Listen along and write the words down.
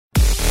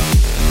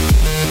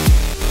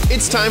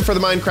It's time for the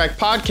Mindcrack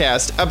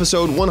Podcast,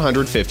 episode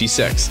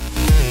 156.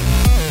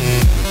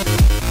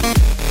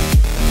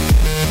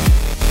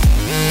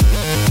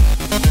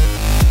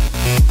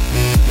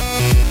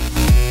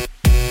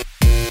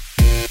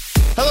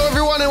 Hello,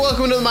 everyone, and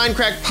welcome to the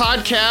Mindcrack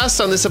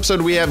Podcast. On this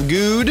episode, we have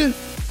Good,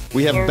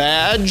 we have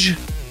Badge,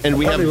 and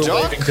we have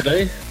Doc.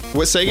 Today.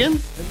 What, say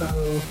again?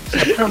 Hello.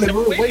 Apparently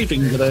we're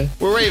waving today.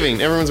 We're waving.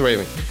 Everyone's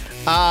waving.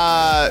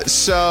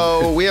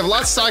 So we have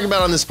lots to talk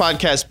about on this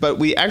podcast, but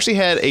we actually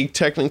had a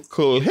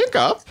technical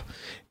hiccup,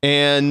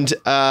 and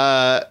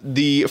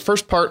the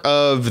first part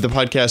of the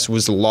podcast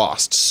was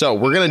lost. So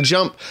we're going to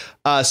jump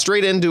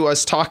straight into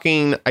us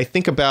talking, I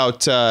think,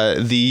 about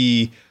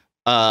the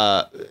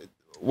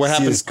what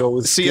happened?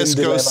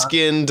 CSGO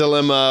skin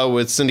dilemma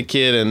with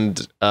Syndicate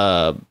and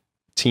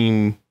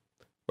Team,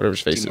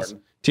 whatever's faces.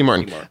 Team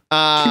Martin.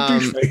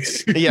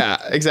 Yeah,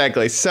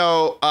 exactly.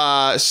 So,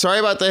 sorry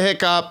about the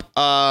hiccup.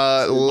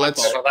 I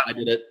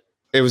did it.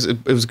 It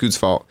was Good's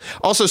fault.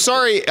 Also,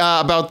 sorry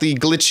about the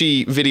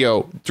glitchy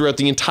video throughout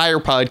the entire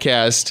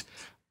podcast.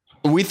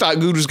 We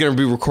thought Good was going to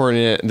be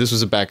recording it. This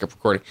was a backup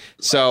recording.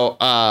 So,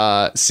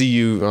 see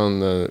you on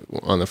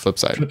the flip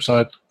side.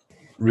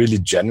 Really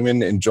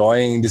genuine,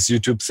 enjoying this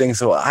YouTube thing.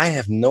 So I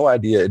have no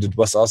idea. It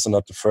was also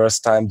not the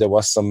first time. There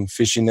was some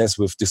fishiness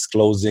with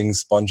disclosing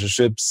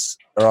sponsorships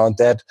around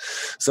that.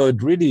 So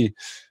it really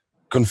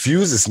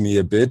confuses me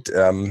a bit.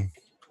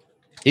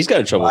 He's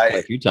got in trouble quite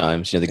a few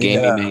times. You know, the game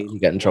he made, he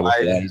got in trouble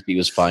for that. He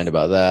was fine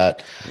about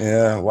that.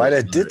 Yeah, why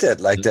they did that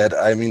like that?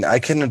 I mean, I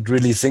cannot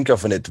really think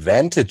of an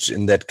advantage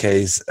in that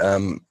case.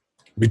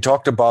 We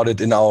talked about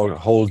it in our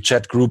whole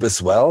chat group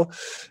as well.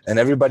 And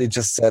everybody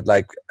just said,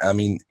 like, I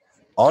mean,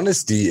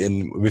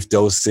 honesty with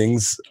those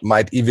things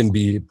might even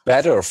be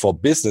better for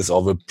business,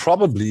 or will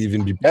probably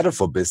even be better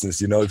for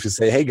business. You know, if you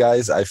say, hey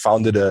guys, I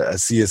founded a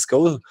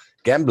CSGO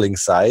gambling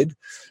site,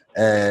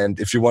 and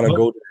if you want to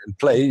go there and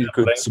play, you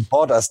could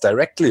support us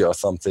directly or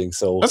something.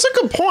 So that's a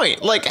good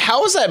point. Like,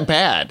 how is that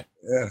bad?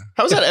 Yeah.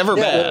 How is that ever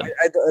bad?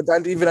 I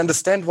don't even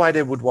understand why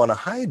they would want to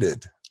hide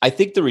it. I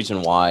think the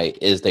reason why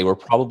is they were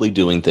probably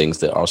doing things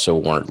that also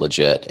weren't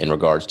legit in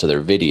regards to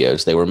their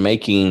videos. They were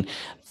making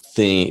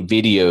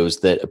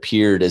videos that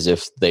appeared as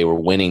if they were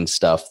winning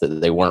stuff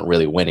that they weren't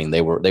really winning. They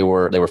were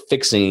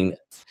fabricating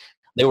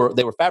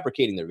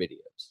their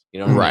videos.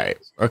 You know what right?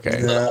 I mean?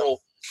 Okay. Yeah.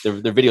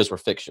 Their videos were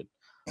fiction.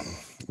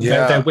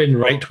 Yeah, their win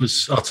rate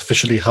was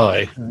artificially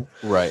high.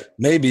 Right.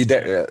 Maybe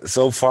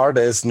so far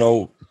there's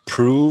no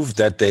proof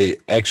that they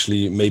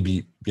actually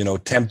maybe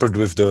tampered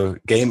with the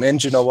game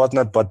engine or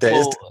whatnot, but there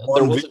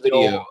was a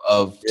video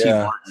of Team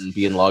Martin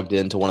being logged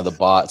into one of the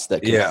bots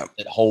that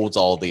holds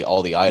all the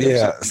items.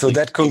 Yeah, so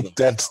that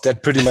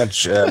pretty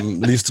much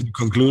leads to the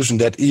conclusion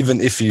that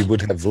even if he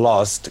would have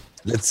lost,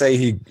 let's say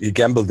he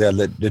gambled there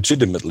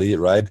legitimately,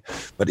 right?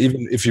 But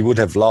even if he would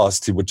have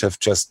lost, he would have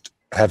just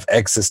have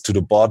access to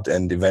the bot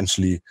and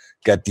eventually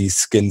get these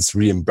skins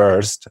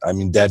reimbursed. I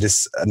mean, that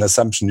is an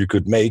assumption you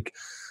could make.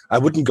 I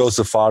wouldn't go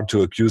so far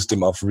to accuse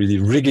them of really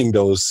rigging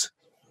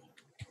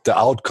the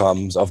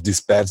outcomes of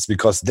these bets,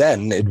 because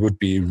then it would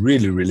be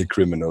really, really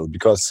criminal,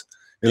 because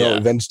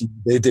eventually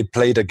they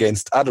played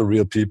against other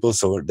real people.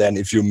 So then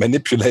if you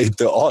manipulate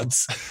the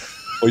odds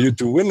for you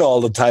to win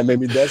all the time,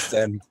 maybe that's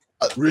then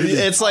really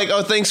it's like,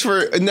 oh, thanks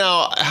for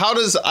now. How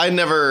does I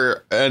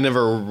never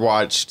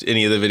watched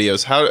any of the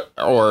videos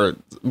or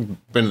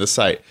been to the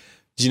site.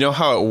 Do you know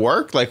how it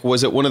worked? Like,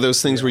 was it one of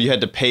those things where you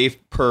had to pay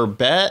per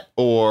bet,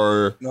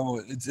 or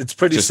no? It's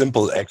pretty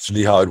simple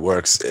actually how it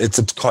works. It's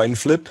a coin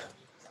flip.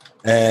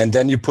 And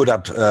then you put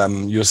up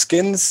your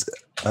skins,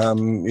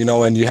 and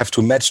you have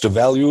to match the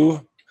value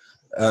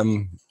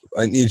in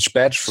each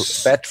bet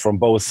from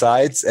both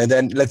sides. And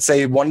then let's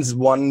say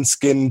one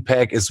skin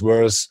pack is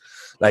worth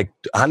like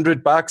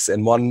 $100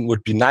 and one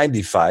would be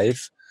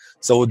 95.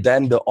 So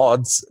then the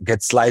odds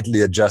get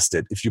slightly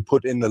adjusted. If you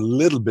put in a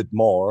little bit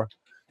more,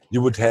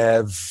 you would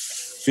have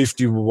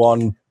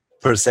 51%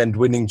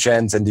 winning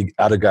chance and the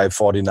other guy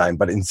 49.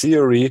 But in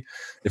theory,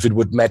 if it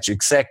would match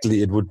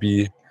exactly, it would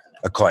be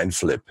a coin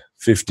flip,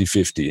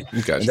 50-50.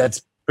 Gotcha. And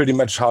that's pretty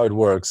much how it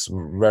works.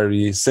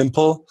 Very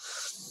simple.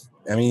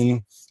 I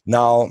mean,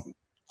 now,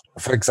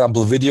 for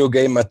example, video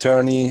game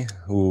attorney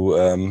who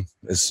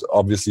is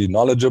obviously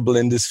knowledgeable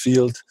in this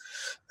field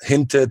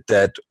hinted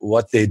that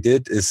what they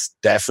did is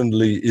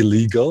definitely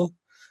illegal.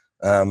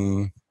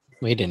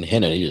 He didn't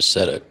hint it, he just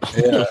said it.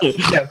 Yeah.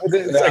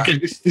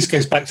 This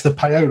goes back to the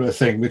payola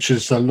thing, which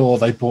is a law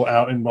they brought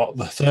out in the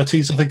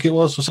 30s, I think it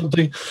was, or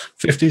something,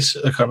 50s,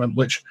 I can't remember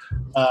which,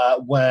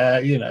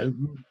 where,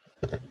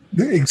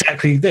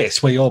 exactly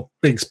this, where you're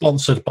being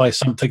sponsored by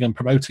something and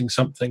promoting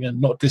something and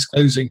not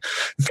disclosing.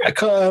 In fact,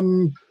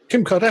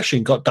 Kim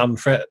Kardashian got done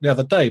for it the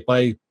other day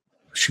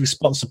she was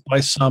sponsored by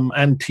some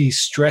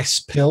anti-stress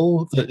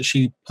pill that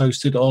she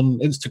posted on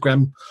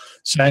Instagram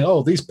saying,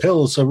 oh, these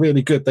pills are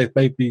really good. They've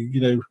made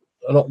me,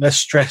 a lot less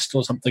stressed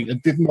or something.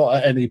 It did not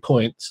at any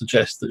point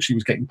suggest that she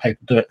was getting paid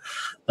to do it.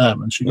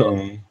 And she got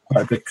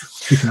quite a big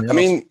kick in the I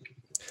mean,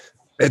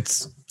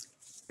 it's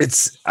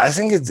I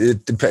think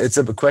it's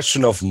a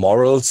question of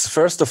morals.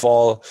 First of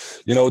all,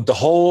 the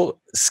whole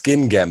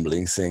skin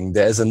gambling thing,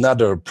 there's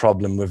another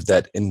problem with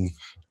that in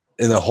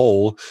a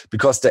whole,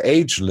 because the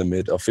age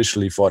limit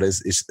officially for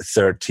this is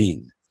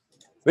 13,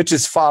 which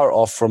is far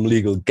off from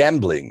legal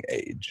gambling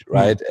age,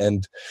 right?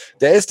 And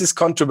there is this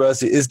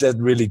controversy, is that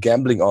really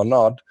gambling or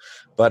not?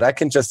 But I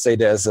can just say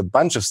there's a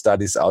bunch of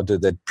studies out there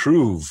that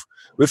prove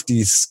with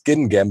these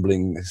skin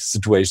gambling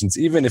situations,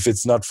 even if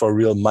it's not for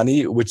real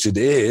money, which it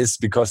is,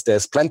 because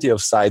there's plenty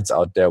of sites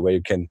out there where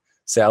you can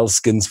sell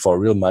skins for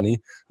real money.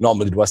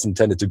 Normally it was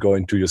intended to go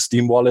into your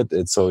Steam wallet,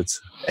 so it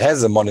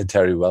has a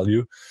monetary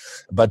value.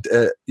 But,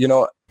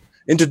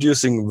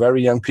 introducing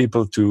very young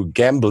people to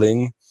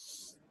gambling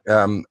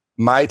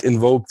might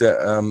invoke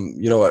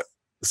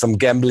some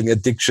gambling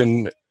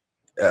addiction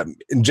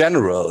in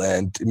general,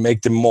 and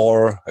make them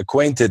more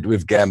acquainted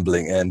with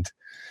gambling, and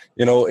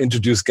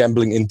introduce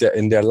gambling in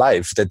their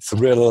life. That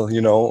thrill,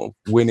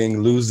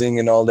 winning, losing,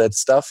 and all that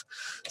stuff.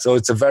 So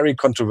it's a very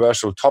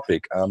controversial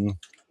topic.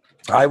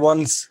 I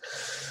once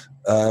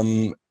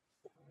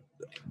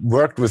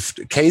worked with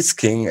Case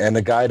King, and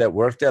a guy that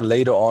worked there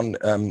later on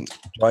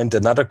joined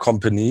another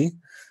company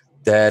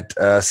that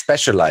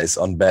specialized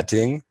on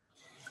betting.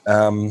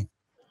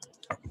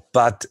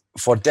 But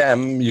for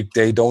them,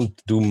 they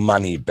don't do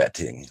money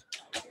betting.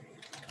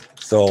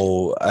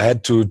 So I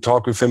had to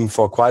talk with him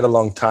for quite a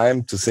long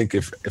time to think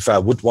if I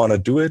would want to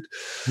do it.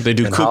 They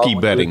do cookie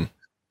betting.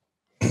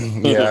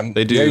 Yeah,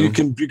 they do. Yeah, you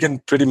can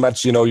pretty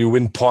much, you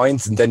win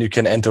points and then you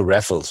can enter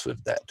raffles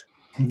with that.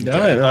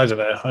 Yeah, I don't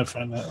know. I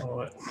find that all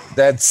right.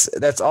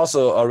 That's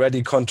also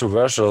already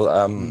controversial.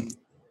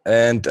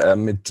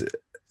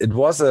 It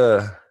was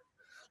a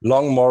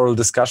long moral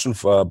discussion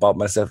about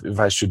myself if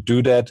I should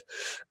do that.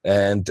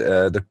 And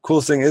the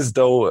cool thing is,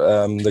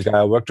 though, the guy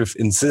I worked with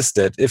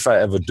insisted if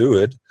I would do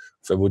it,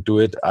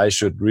 I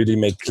should really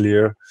make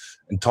clear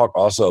and talk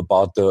also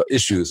about the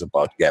issues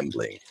about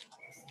gambling,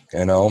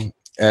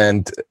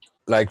 And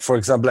like, for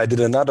example, I did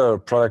another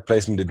product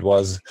placement. It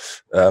was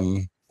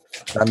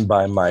done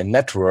by my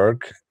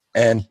network,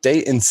 and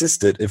they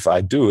insisted if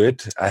I do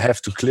it, I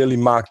have to clearly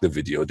mark the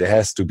video. There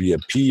has to be a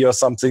P or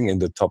something in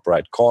the top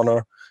right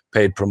corner,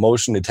 paid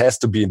promotion. It has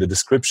to be in the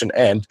description,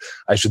 and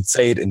I should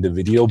say it in the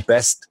video,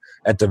 best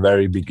at the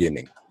very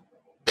beginning.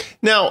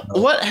 Now,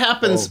 what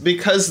happens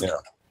because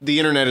the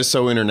internet is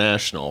so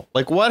international?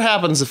 Like, what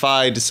happens if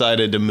I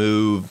decided to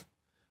move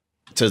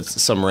to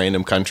some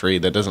random country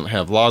that doesn't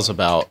have laws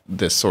about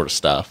this sort of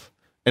stuff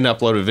and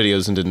uploaded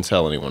videos and didn't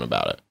tell anyone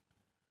about it?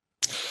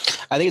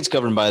 I think it's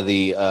governed by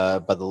the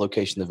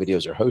location the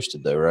videos are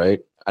hosted, though, right?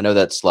 I know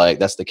that's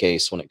the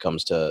case when it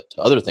comes to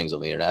other things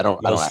on the internet. I'm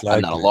not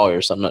a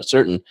lawyer, so I'm not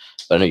certain.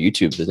 But I know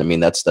YouTube. I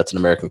mean, that's an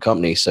American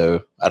company,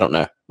 so I don't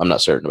know. I'm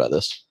not certain about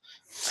this.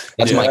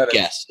 That's my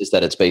guess, is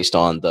that it's based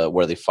on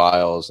where the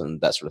files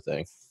and that sort of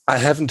thing. I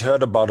haven't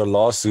heard about a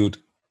lawsuit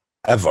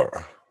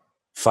ever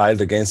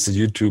filed against a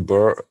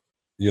YouTuber,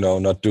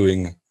 not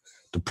doing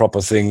the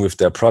proper thing with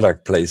their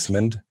product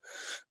placement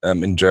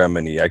in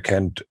Germany. I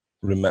can't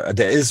remember.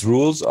 There is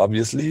rules,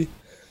 obviously,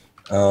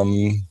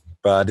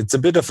 but it's a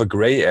bit of a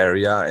gray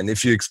area. And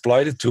if you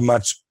exploit it too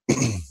much,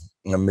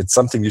 it's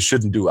something you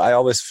shouldn't do. I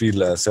always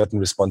feel a certain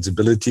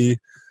responsibility,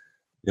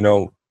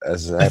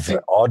 as I have an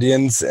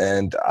audience,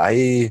 and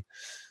I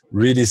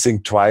really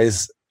think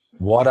twice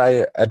what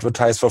I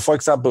advertise for. For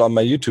example, on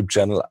my YouTube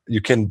channel, you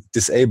can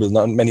disable,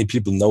 not many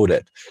people know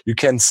that. You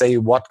can say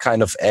what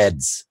kind of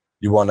ads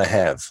you want to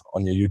have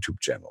on your YouTube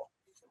channel.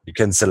 You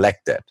can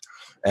select that.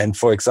 And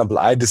for example,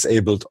 I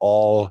disabled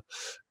all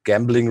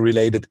gambling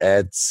related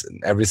ads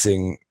and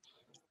everything,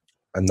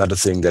 another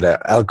thing that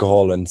are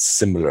alcohol and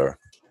similar,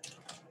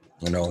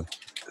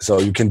 so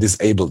you can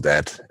disable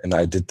that. And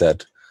I did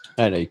that.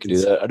 I know you can do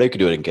that. I know you can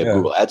do it in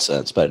Google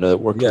AdSense, but I know that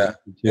works. Yeah,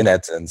 in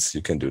AdSense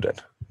you can do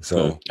that.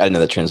 So I didn't know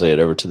that translated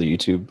over to the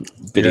YouTube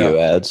video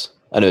ads.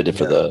 I know it did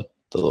for the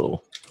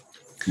little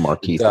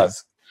marquee thing.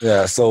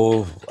 Yeah,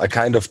 so I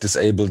kind of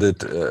disabled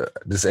it,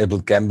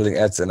 disabled gambling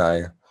ads, and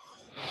I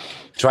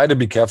try to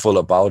be careful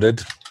about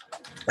it.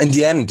 In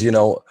the end,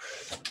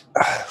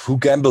 who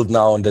gambled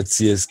now on that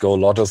CSGO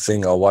Lotto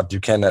thing or what,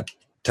 you cannot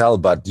tell,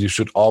 but you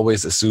should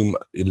always assume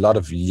a lot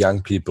of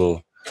young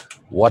people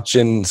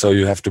watching, so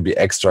you have to be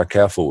extra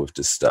careful with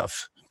this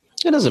stuff.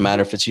 It doesn't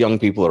matter if it's young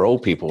people or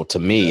old people. To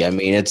me, I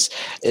mean,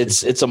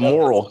 it's a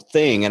moral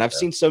thing, and I've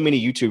seen so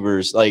many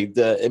YouTubers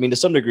to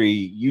some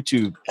degree,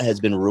 YouTube has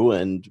been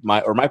ruined.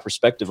 My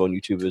perspective on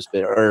YouTube has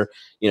been, or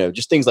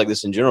just things like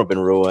this in general, have been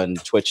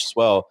ruined. Twitch as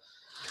well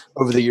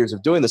over the years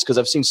of doing this, because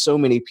I've seen so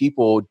many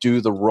people do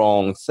the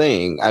wrong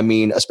thing. I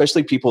mean,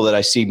 especially people that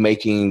I see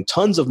making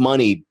tons of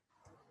money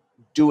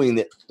doing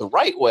it the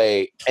right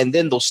way, and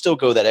then they'll still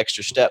go that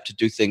extra step to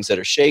do things that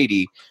are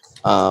shady.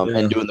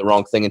 And doing the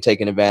wrong thing and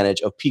taking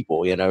advantage of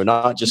people,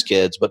 not just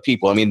kids, but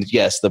people. I mean,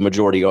 yes, the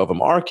majority of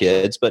them are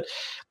kids, but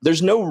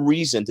there's no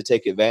reason to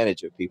take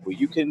advantage of people.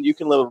 You can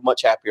live a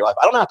much happier life.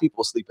 I don't know how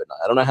people sleep at night.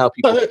 I don't know how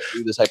people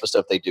do this type of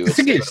stuff they do. The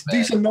thing is,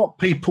 these are not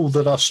people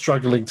that are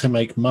struggling to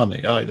make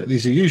money either.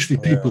 These are usually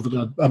people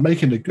that are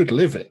making a good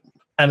living.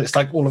 And it's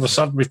like all of a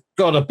sudden we've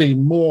got to be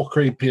more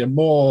creepy and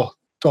more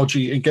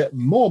dodgy and get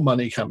more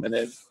money coming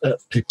in at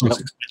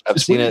people's expense.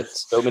 I've seen it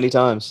so many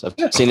times. I've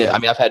seen it. I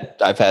mean,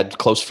 I've had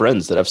close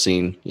friends that I've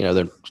seen,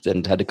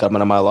 that had to come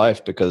out of my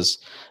life because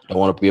I don't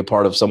want to be a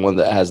part of someone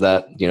that has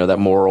that, that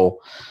moral,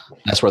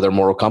 that's where their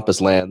moral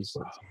compass lands.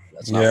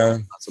 That's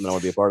not something I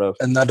want to be a part of.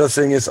 Another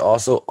thing is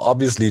also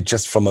obviously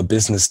just from a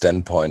business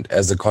standpoint,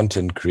 as a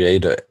content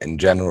creator in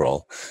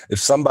general, if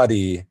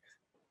somebody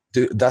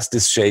does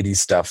this shady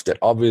stuff, that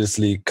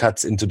obviously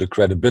cuts into the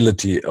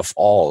credibility of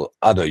all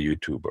other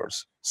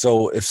YouTubers.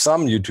 So if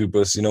some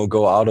YouTubers,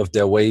 go out of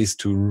their ways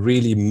to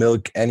really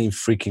milk any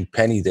freaking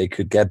penny they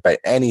could get by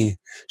any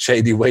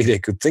shady way they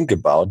could think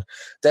about,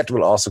 that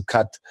will also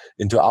cut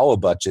into our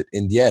budget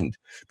in the end.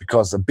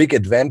 Because a big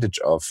advantage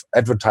of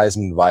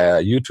advertisement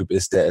via YouTube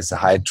is there is a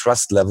high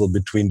trust level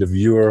between the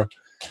viewer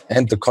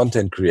and the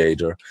content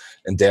creator.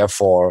 And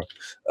therefore,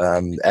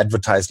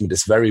 advertisement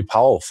is very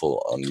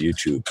powerful on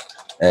YouTube.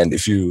 And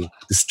if you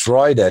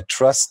destroy that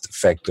trust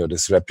factor,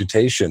 this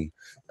reputation,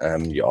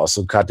 you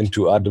also cut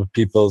into other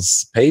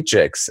people's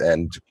paychecks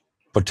and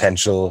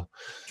potential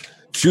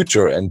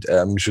future. And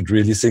you should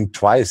really think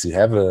twice. You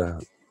have a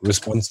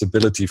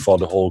responsibility for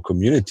the whole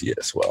community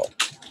as well.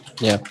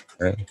 Yeah.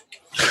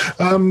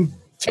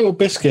 Phil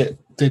Biscuit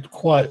did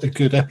quite a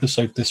good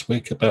episode this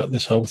week about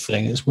this whole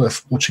thing. It's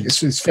worth watching.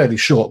 It's fairly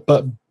short,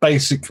 but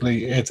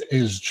basically it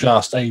is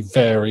just a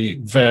very,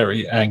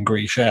 very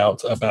angry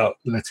shout about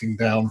letting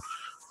down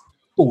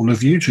all of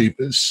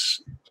YouTubers.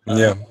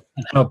 And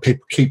how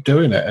people keep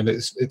doing it, and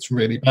it's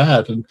really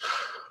bad. And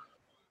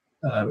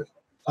I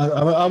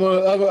have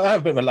a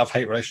bit of a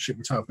love-hate relationship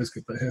with Tyler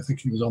Biscuit, but I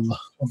think he was on the ball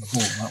on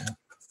that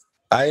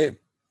one.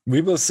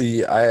 We will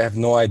see. I have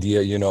no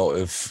idea,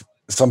 if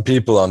some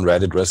people on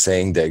Reddit were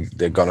saying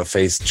they're gonna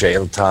face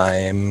jail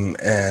time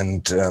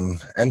and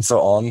so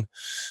on.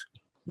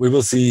 We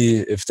will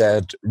see if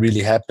that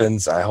really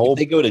happens. I hope if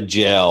they go to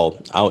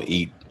jail, I'll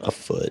eat a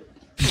foot.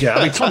 Yeah,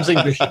 I mean Tom's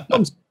English.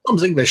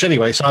 Tom's English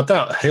anyway, so I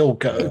doubt he'll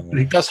go. But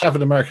he does have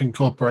an American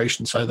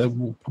corporation, so they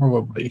will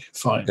probably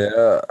fine.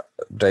 Yeah,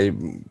 they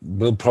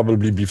will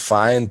probably be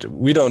fined.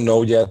 We don't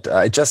know yet.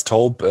 I just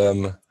hope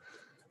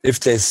if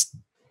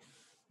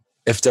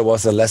there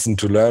was a lesson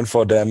to learn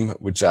for them,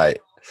 which I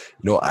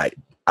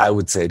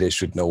would say they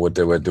should know what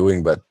they were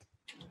doing, but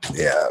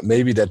yeah,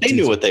 maybe that they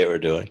knew what they were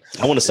doing.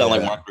 I want to sound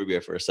like Mark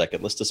Rubio for a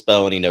second. Let's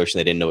dispel any notion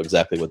they didn't know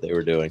exactly what they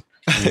were doing.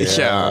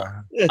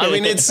 Yeah. I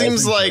mean, it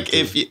seems like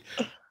if you.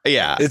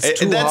 Yeah,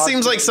 that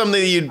seems like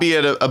something you'd be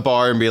at a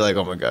bar and be like,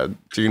 "Oh my god,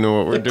 do you know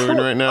what we're doing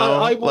right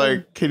now?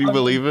 Can you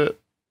believe it?"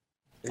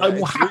 I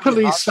will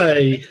happily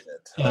say,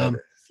 I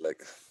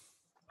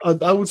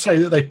would say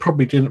that they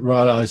probably didn't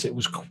realize it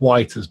was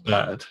quite as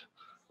bad,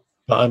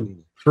 but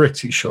I'm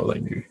pretty sure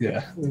they knew.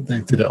 Yeah, they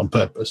did it on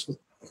purpose.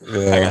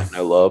 Yeah. I got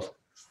no love.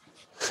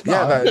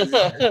 Yeah,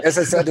 but as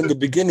I said in the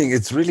beginning,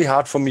 it's really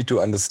hard for me to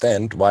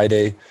understand why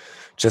they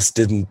just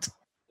didn't.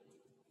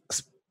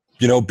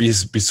 Be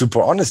super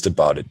honest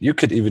about it. You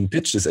could even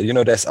pitch this.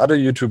 There's other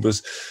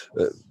YouTubers.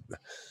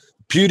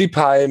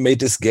 PewDiePie made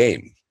this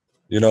game,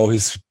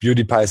 his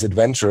PewDiePie's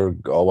Adventure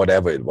or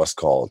whatever it was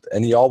called.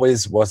 And he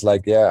always was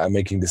like, yeah, I'm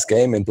making this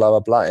game and blah,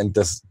 blah, blah. And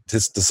the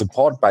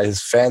support by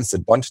his fans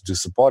that wanted to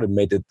support it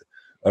made it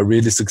a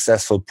really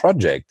successful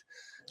project.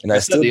 And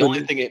the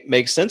only thing it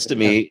makes sense to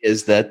me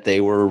is that they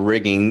were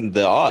rigging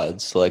the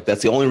odds. Like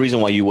that's the only reason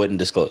why you wouldn't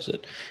disclose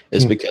it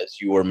is because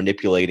you were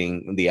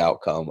manipulating the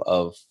outcome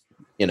of,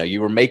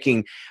 you were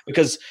making,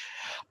 because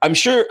I'm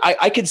sure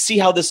I could see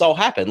how this all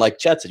happened. Like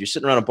Chad said, you're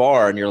sitting around a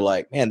bar and you're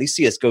like, man, these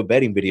CSGO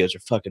betting videos are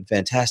fucking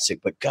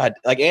fantastic. But God,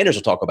 like Anders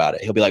will talk about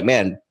it. He'll be like,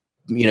 man,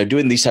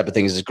 doing these type of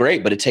things is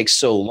great, but it takes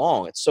so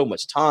long. It's so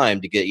much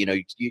time to get,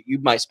 you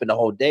might spend a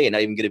whole day and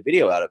not even get a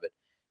video out of it.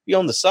 Be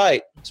on the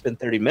site, spend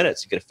 30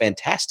 minutes, you get a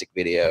fantastic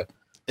video.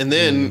 And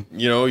then,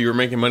 you're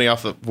making money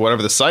off of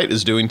whatever the site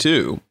is doing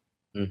too.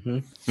 Mm-hmm.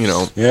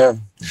 Yeah,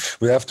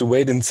 we have to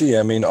wait and see.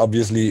 I mean,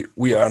 obviously,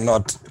 we are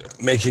not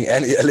making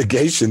any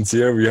allegations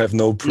here. We have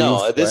no proof.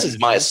 No, this is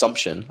my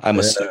assumption. I'm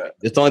assuming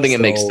it's the only thing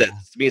that makes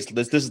sense to me.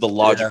 This is the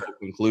logical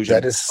conclusion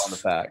on the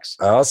facts.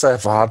 I also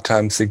have a hard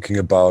time thinking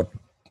about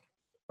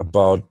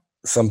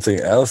something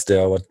else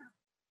there. What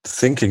the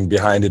thinking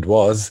behind it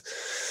was.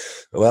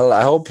 Well,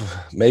 I hope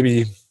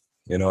maybe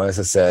as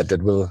I said,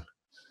 that will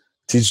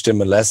teach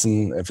them a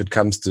lesson if it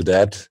comes to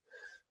that.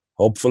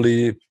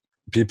 Hopefully.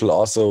 People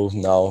also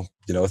now,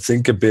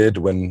 think a bit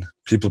when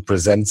people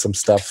present some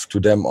stuff to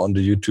them on the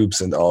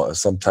YouTubes and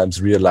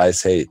sometimes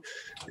realize, hey,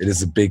 it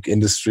is a big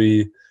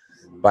industry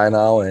by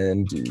now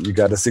and you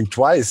got to think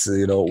twice,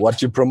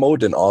 what you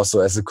promote, and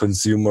also as a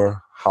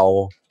consumer,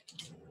 how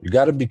you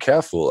got to be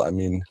careful. I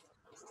mean,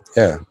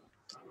 yeah.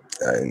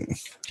 In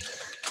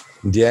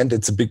the end,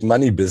 it's a big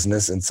money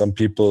business and some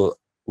people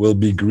will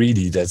be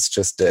greedy. That's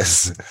just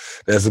there's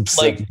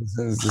talking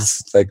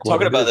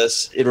about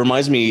this, it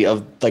reminds me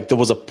of like there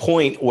was a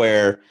point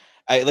where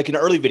like in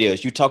early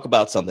videos, you talk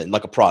about something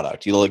like a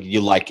product, you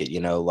like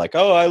it, like,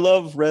 oh, I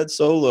love Red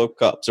Solo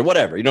cups or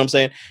whatever, you know what I'm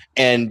saying?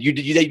 And you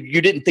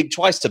didn't think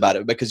twice about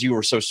it because you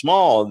were so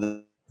small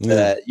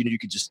that you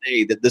could just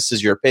say that this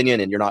is your opinion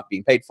and you're not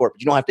being paid for it,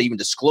 but you don't have to even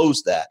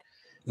disclose that.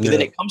 But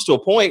then it comes to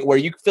a point where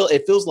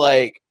it feels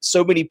like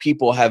so many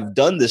people have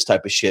done this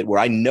type of shit where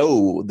I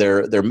know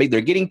they're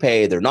getting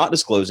paid, they're not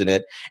disclosing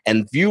it,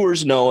 and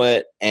viewers know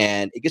it,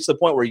 and it gets to the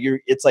point where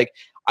it's like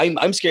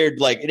I'm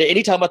scared. Like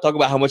anytime I talk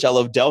about how much I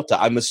love Delta,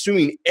 I'm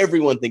assuming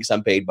everyone thinks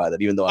I'm paid by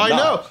them, even though I'm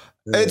not.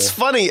 Know. It's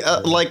funny.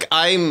 Like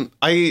I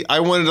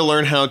wanted to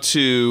learn how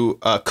to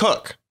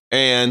cook,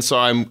 and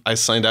so I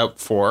signed up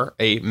for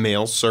a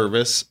mail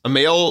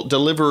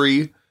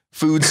delivery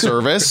food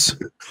service.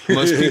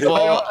 Most people.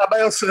 A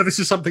mail service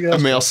is something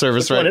else. A mail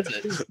service, right? What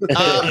is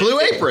it? Blue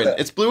Apron.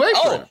 It's Blue Apron.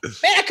 Oh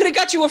man, I could have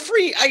got you a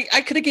free.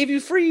 I could have gave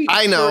you free.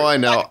 I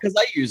know. Because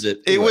I use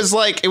it. It was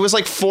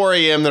like 4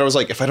 a.m. that I was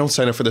like, if I don't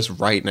sign up for this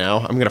right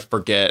now, I'm gonna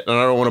forget, and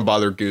I don't want to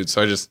bother Good,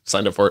 so I just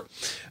signed up for it.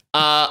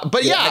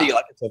 But how do you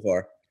like it so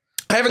far?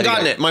 I haven't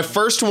gotten it. My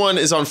first one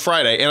is on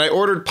Friday, and I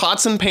ordered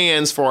pots and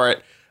pans for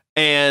it.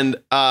 And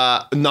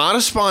not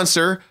a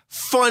sponsor.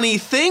 Funny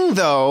thing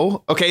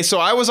though, okay, so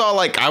I was all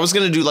like, I was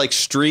gonna do like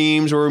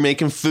streams where we're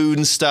making food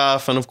and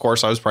stuff, and of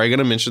course I was probably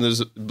gonna mention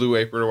there's Blue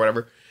Apron or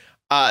whatever.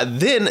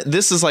 Then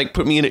this is like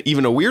put me in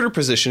even a weirder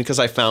position because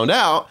I found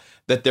out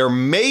that there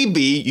may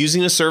be,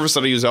 using a service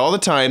that I use all the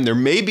time, there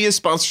may be a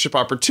sponsorship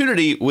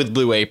opportunity with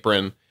Blue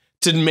Apron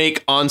to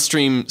make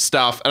on-stream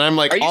stuff, and I'm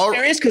like, are you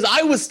serious? Because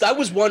I was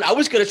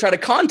going to try to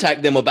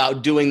contact them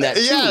about doing that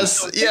too.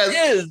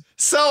 Yes.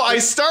 So I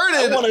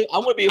started. I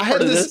want to be a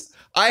part of this.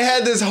 I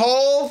had this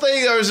whole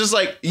thing. I was just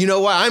like, you know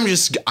what? I'm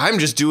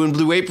just doing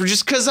Blue Apron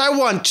just because I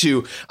want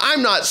to.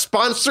 I'm not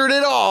sponsored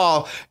at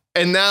all.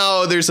 And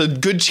now there's a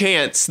good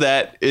chance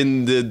that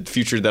in the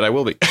future that I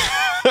will be,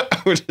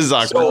 which is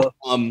awkward.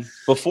 So,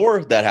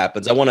 before that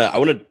happens, I want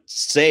to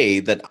say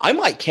that I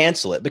might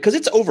cancel it because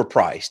it's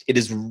overpriced. It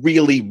is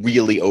really,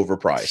 really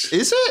overpriced.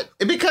 Is it?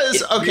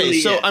 Because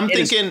I'm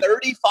thinking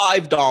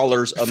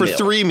 $35 a for meal.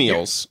 3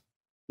 meals.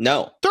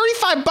 No,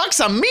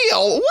 $35 a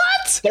meal.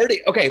 What?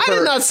 30. Okay, I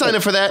did not sign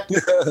up for that.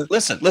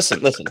 Listen. It's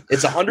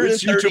 130.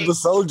 Which YouTuber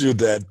sold you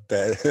that?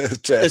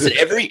 Listen,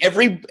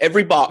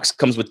 every box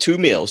comes with 2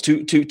 meals.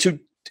 Two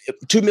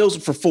meals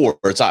for 4.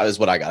 Is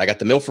what I got. I got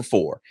the meal for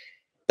 4.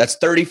 That's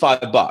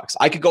 $35.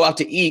 I could go out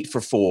to eat for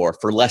 4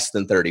 for less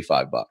than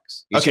 $35.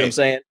 You see what I'm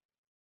saying?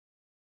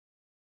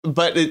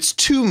 But it's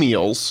 2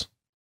 meals.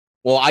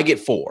 Well, I get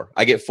 4.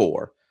 I get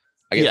 4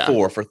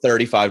 for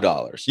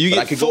 $35. You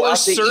get 4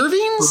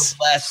 servings?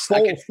 For less.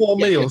 Four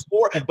meals.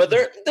 4, but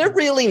they're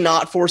really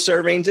not 4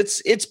 servings.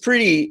 It's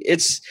pretty.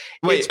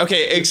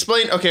 Okay.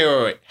 Explain. Okay,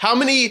 wait. How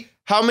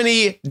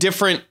many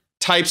different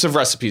types of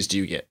recipes do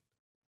you get?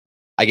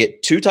 I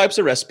get 2 types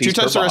of recipes.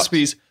 2 types of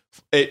recipes.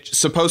 It's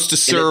supposed to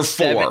serve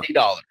 4.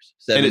 $70.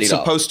 And it's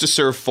supposed to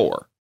serve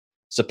 4.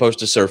 Supposed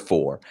to serve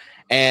 4.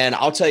 And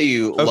I'll tell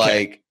you,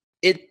 like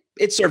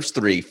it serves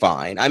 3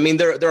 fine. I mean,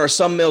 there are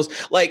some meals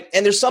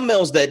and there's some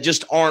meals that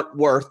just aren't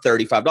worth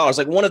 $35.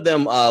 Like one of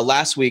them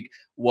last week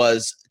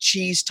was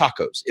cheese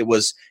tacos. It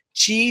was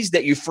cheese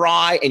that you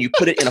fry and you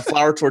put it in a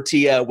flour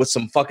tortilla with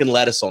some fucking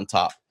lettuce on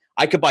top.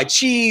 I could buy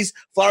cheese,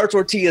 flour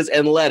tortillas,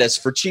 and lettuce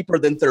for cheaper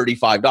than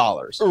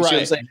 $35. You see what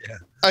I'm saying? Yeah.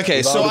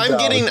 Okay, so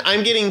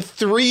I'm getting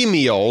 3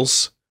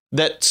 meals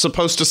that's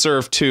supposed to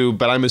serve 2,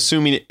 but I'm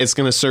assuming it's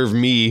going to serve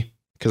me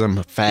because I'm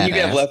a fat. You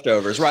can have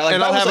leftovers, right? Like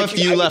and I'll have a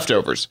few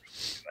leftovers,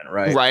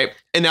 right?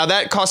 And now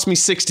that cost me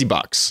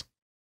 $60.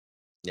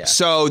 Yeah.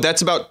 So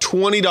that's about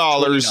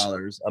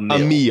 $20 a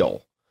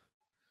meal.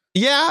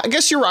 Yeah, I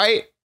guess you're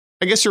right.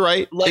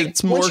 Like,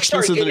 it's more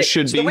expensive than it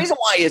should be. The reason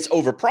why it's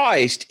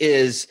overpriced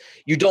is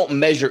you don't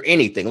measure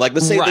anything. Like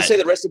let's say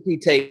the recipe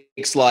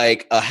takes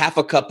like a half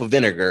a cup of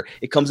vinegar.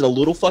 It comes in a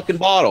little fucking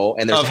bottle,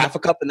 and there's half a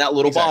cup in that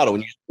little bottle,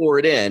 and you just pour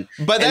it in.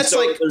 But that's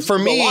like for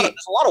me,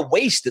 there's a lot of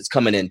waste that's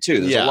coming in too.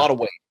 There's a lot of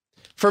waste.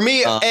 For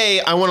me, A,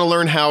 I want to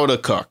learn how to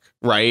cook,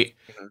 right?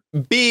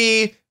 Mm-hmm.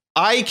 B,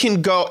 I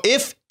can go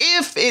if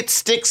it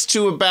sticks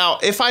to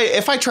about if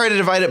I try to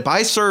divide it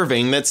by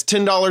serving, that's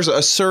 $10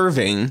 a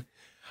serving.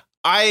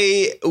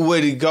 I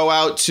would go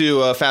out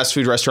to a fast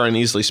food restaurant and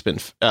easily spend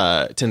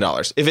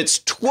 $10. If it's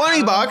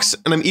 $20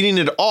 and I'm eating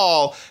it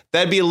all,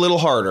 that'd be a little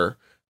harder.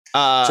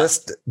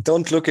 Just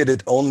don't look at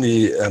it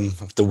only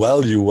the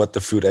value, what the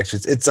food actually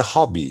is. It's a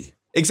hobby.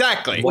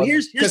 Exactly. Well,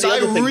 here's because I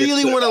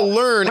really want to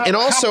learn, and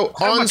also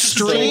on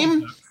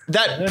stream.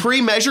 That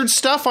pre-measured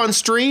stuff on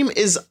stream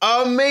is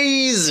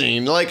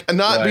amazing. Like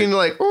not being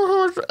like,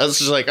 it's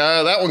just like,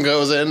 that one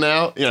goes in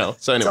now. So anyway.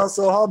 It's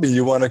also a hobby.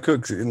 You want to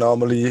cook.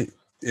 Normally,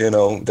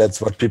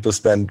 that's what people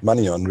spend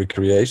money on,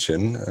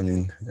 recreation. I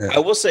mean, I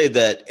will say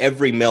that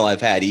every meal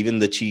I've had, even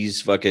the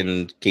cheese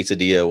fucking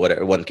quesadilla,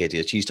 whatever, wasn't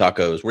quesadilla, cheese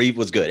tacos,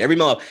 was good. Every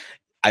meal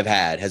I've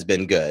had has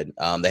been good.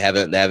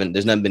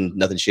 There's been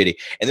nothing shitty.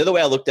 And the other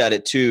way I looked at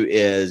it too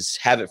is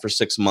have it for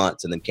 6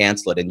 months and then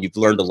cancel it. And you've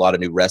learned a lot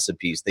of new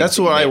recipes. That's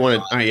what I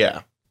wanted.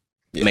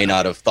 You may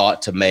not have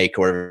thought to make,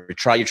 or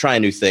you're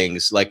trying new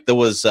things. Like there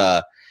was,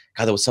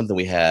 God, that was something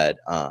we had.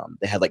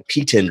 They had like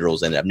pea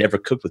tendrils in it. I've never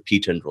cooked with pea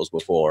tendrils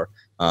before,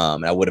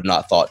 and I would have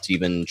not thought to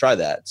even try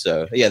that.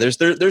 So yeah, there's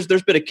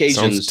been occasions.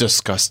 Sounds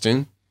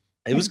disgusting.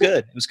 It was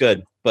good. It was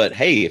good. But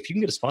hey, if you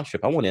can get a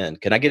sponsorship, I want in.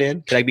 Can I get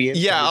in? Can I be in?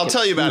 Yeah, I'll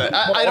tell you about it.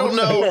 I don't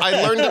know.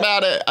 I learned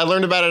about it. I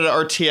learned about it at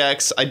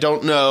RTX. I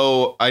don't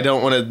know. I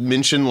don't want to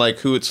mention like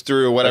who it's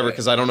through or whatever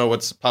because I don't know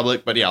what's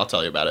public. But yeah, I'll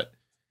tell you about it.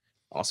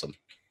 Awesome.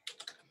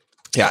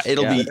 Yeah,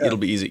 it'll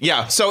be easy.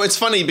 Yeah, so it's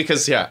funny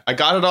because I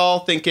got it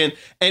all thinking,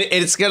 and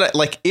it's gonna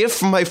like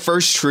if my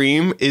first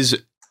stream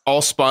is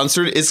all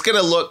sponsored, it's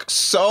gonna look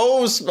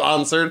so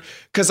sponsored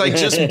because I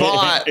just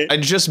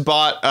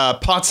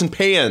bought pots and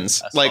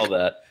pans. I saw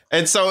that.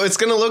 And so it's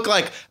going to look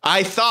like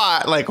I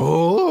thought like,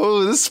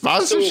 oh, this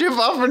sponsorship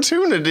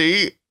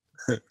opportunity.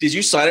 Did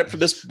you sign up for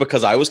this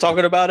because I was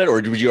talking about it or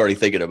were you already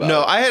thinking about it?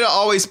 No, I had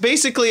always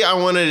basically I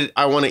want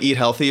to eat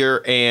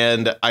healthier.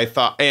 And I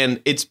thought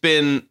and it's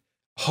been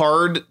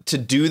hard to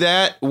do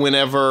that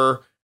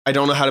whenever I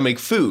don't know how to make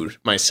food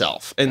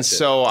myself. And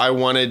so I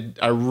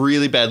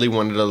really badly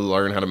wanted to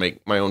learn how to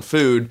make my own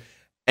food.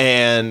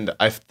 And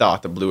I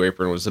thought the Blue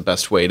Apron was the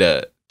best way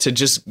to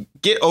just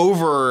get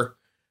over.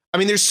 I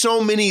mean, there's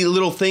so many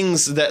little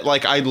things that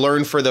like I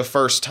learned for the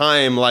first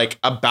time, like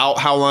about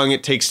how long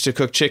it takes to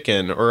cook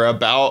chicken or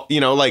about,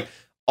 like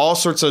all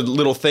sorts of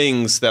little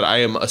things that I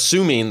am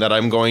assuming that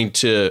I'm going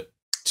to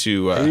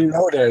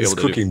there's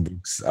cooking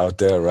books out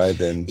there, right?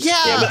 And but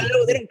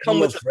they don't come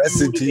with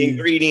the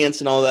ingredients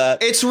and all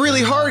that. It's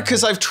really hard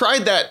because I've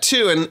tried that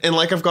too, and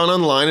like I've gone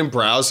online and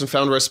browsed and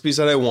found recipes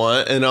that I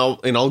want, and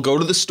I'll go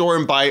to the store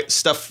and buy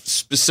stuff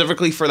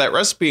specifically for that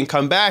recipe and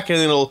come back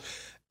and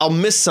I'll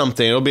miss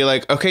something. It'll be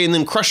like, okay, and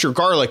then crush your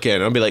garlic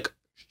in. I'll be like,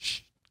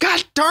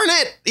 God darn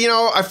it.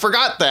 I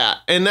forgot that.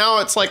 And now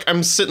it's like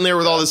I'm sitting there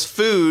with all this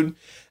food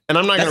and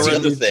I'm not going to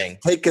run the thing.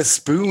 Take a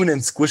spoon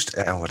and squish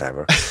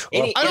whatever.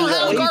 I don't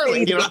have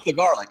garlic. The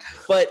garlic.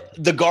 But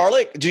the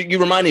garlic, you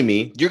reminded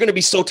me, you're going to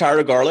be so tired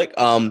of garlic.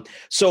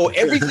 So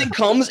everything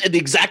comes at the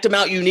exact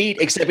amount you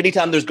need, except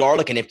anytime there's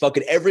garlic, and in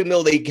fucking every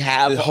meal they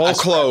have. Whole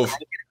clove.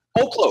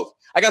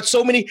 I got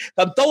so many.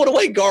 I'm throwing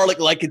away garlic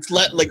like it's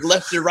left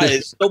and right.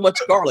 It's so much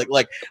garlic.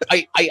 Like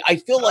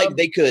I feel like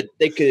they could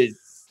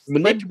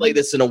manipulate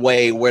this in a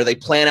way where they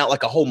plan out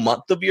like a whole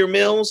month of your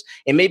meals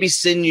and maybe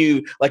send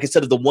you like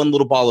instead of the one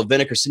little bottle of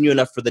vinegar, send you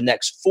enough for the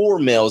next 4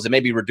 meals and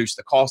maybe reduce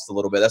the cost a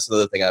little bit. That's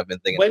another thing I've been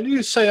thinking. When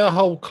you say a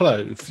whole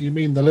clove, you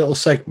mean the little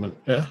segment?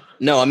 Yeah.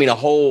 No, I mean a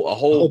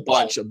whole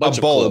bunch of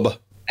bulb.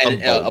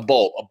 And a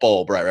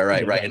bulb,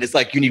 right. And it's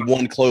like you need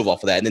 1 clove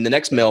off of that. And then the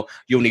next meal,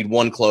 you'll need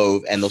 1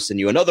 clove and they'll send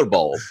you another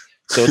bulb.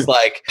 So it's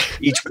like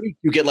each week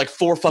you get like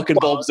 4 fucking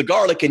bulbs of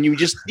garlic and you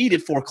just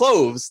needed 4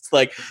 cloves. It's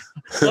like,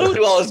 what do I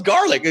do all this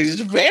garlic? It's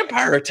just a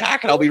vampire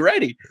attack and I'll be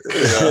ready.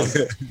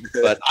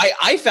 But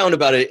I found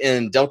about it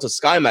in Delta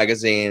Sky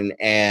magazine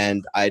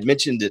and I had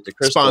mentioned it to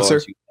Crystal.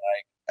 Sponsor.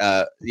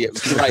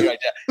 Right.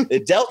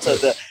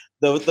 Delta,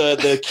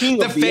 the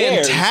king of the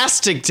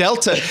fantastic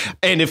Delta,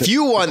 and if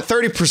you want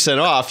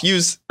 30% off,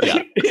 use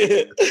But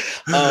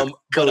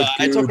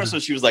I told Crystal,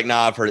 she was like,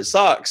 "Nah, I've heard it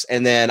sucks."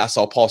 And then I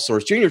saw Paul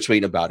Soares Jr.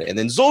 tweeting about it, and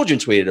then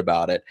Zulgin tweeted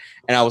about it,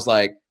 and I was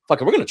like,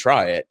 "Fuck it, we're gonna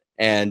try it."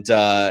 And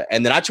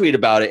then I tweeted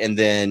about it, and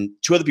then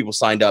 2 other people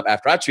signed up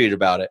after I tweeted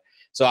about it.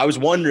 So I was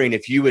wondering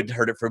if you had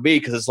heard it from me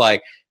because it's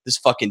like this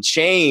fucking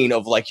chain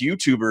of like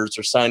YouTubers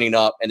are signing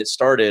up, and it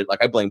started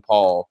like I blame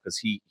Paul because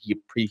he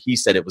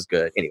said it was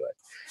good anyway.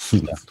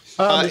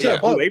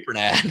 Blue Apron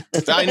ad.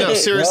 I know,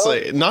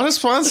 seriously, not a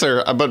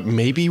sponsor, but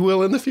maybe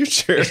will in the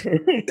future.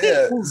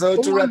 Yeah.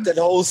 So to wrap that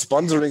whole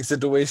sponsoring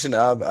situation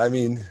up, I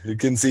mean, you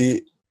can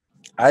see,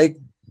 I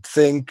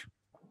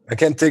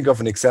can't think of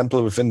an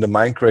example within the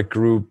Minecraft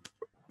group,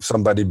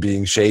 somebody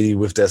being shady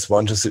with their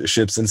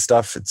sponsorships and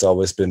stuff. It's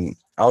always been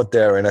out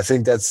there, and I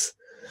think that's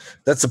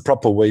a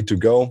proper way to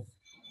go.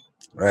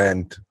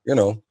 And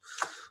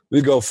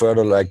we go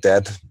further like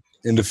that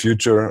in the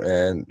future,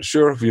 and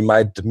sure, we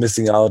might be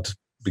missing out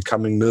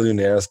becoming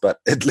millionaires, but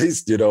at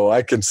least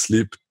I can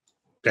sleep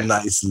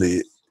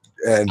nicely.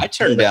 And I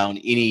turn down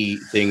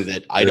anything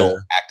that I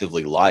don't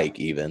actively like,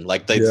 even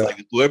like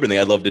the Blue Apron thing.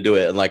 I'd love to do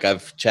it, and like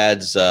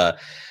Chad's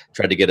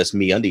tried to get us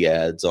MeUndies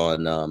ads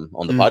on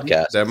the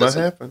podcast. That might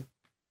happen.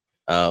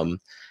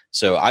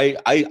 So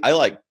I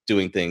like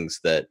doing things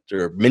that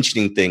or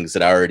mentioning things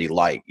that I already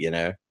like.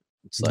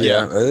 It's like,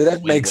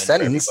 that makes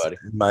sense in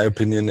my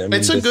opinion. I mean,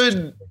 it's a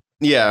good.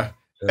 Yeah,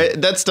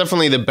 that's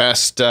definitely the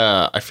best,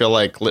 I feel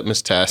like,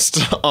 litmus test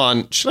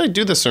on should I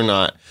do this or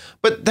not.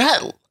 But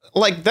that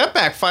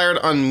backfired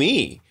on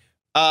me,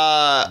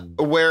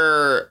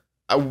 where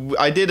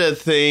I did a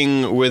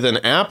thing with an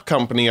app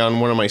company on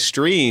one of my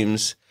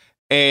streams,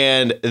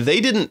 and they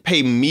didn't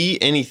pay me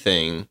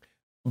anything.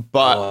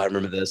 But I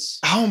remember this.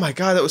 Oh my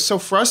God, that was so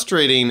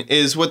frustrating.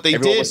 Is what they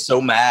Everyone did. Was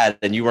so mad,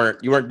 and you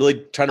weren't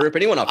really trying to rip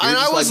anyone off. And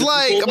I was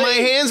like my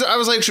hands. I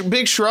was like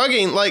big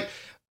shrugging, like.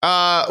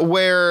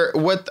 Where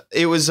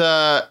it was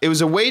a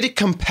way to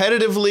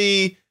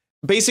competitively,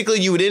 basically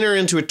you would enter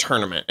into a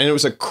tournament and it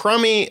was a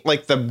crummy,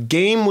 like the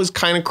game was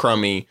kind of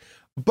crummy,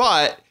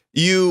 but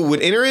you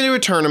would enter into a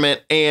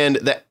tournament, and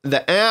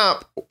the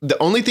app, the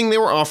only thing they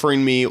were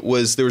offering me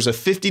was there was a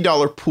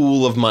 $50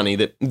 pool of money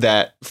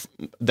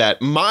that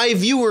my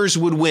viewers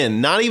would win,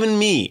 not even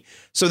me.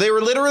 So they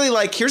were literally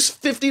like, here's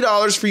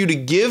 $50 for you to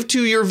give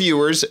to your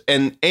viewers,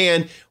 and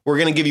we're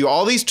going to give you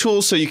all these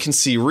tools so you can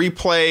see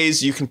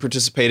replays, you can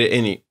participate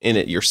in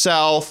it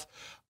yourself.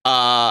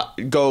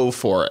 Go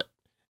for it.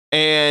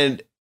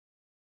 And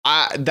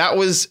that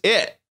was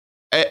it.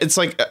 It's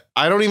like,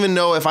 I don't even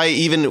know if I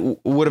even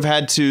would have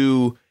had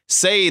to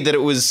say that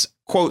it was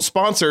quote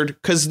sponsored,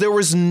 because there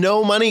was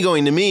no money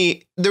going to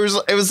me.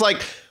 It was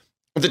like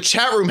the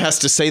chat room has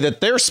to say that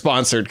they're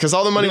sponsored because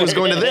all the money was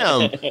going to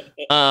them.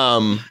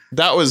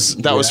 That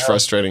was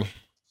frustrating.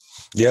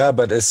 Yeah,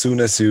 but as soon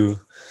as you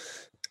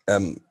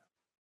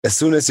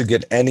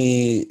get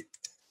any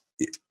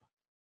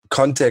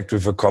contact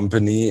with a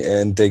company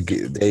and they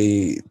give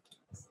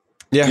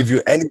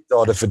you any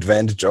sort of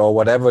advantage or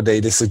whatever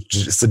they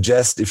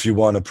suggest, if you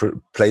want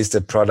to place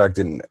that product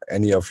in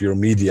any of your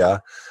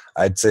media,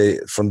 I'd say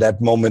from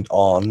that moment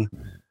on,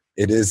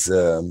 it is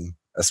a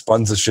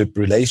sponsorship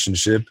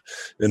relationship.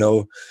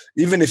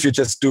 Even if you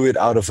just do it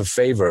out of a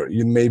favor,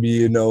 you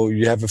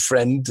have a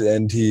friend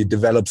and he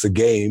develops a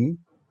game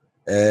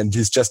and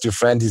he's just your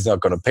friend, he's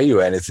not going to pay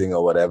you anything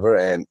or whatever,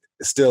 and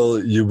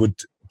still you would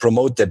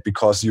promote that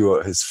because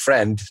you're his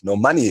friend. No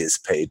money is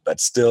paid,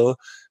 but still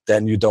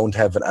then you don't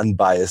have an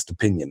unbiased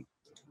opinion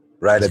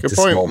right at this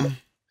moment.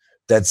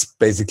 That's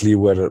basically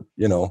where,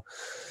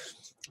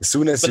 as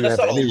soon as you have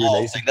any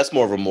relation, that's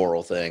more of a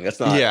moral thing. That's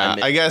not. Yeah,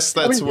 I guess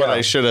that's what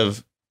I should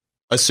have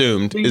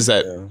assumed, is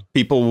that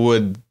people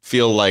would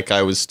feel like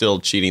I was still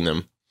cheating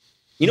them.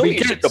 You know what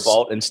you should have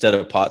bought instead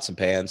of pots and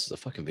pans? The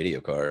fucking video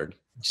card.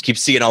 Just keep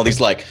seeing all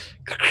these like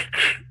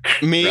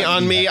me.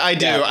 I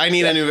do. I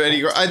need a new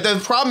video.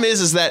 The problem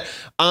is that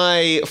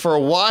for a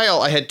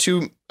while I had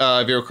two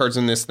video cards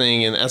in this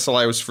thing, and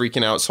SLI was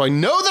freaking out. So I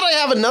know that I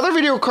have another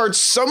video card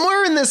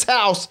somewhere in this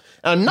house,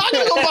 and I'm not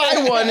going to go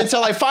buy one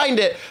until I find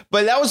it.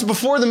 But that was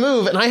before the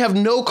move, and I have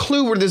no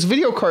clue where this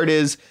video card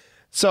is.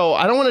 So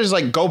I don't want to just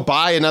like go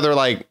buy another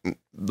like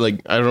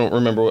I don't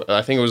remember.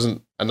 I think it was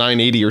a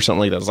 980 or something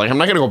like that. It's like, I'm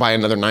not going to go buy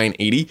another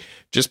 980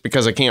 just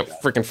because I can't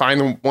freaking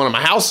find one in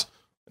my house.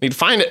 I need to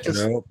find it.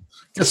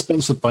 Get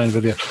sponsored by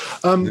NVIDIA.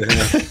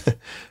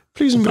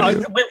 Please,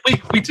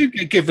 we do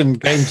get given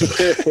games.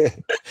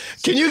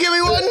 Can you give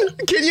me one?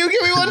 Can you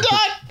give me one,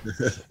 Doc?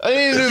 I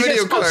need a new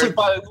video card.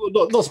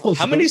 Not sponsored.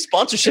 How many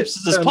sponsorships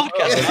is this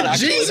podcast?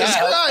 Jesus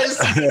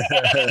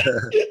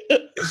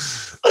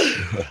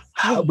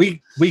Christ!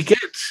 We get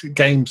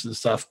games and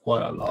stuff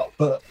quite a lot,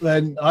 but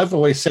then I've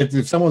always said,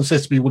 if someone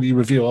says to me, "Will you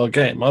review our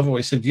game?" I've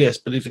always said yes,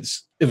 but if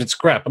it's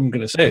crap, I'm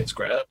going to say it's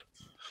crap.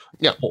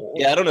 Yeah.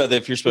 Yeah, I don't know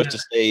if you're supposed to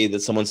say that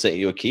someone sent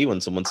you a key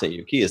when someone sent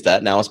you a key. Is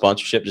that now a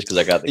sponsorship just because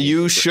I got the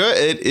You should.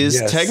 It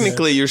is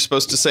technically you're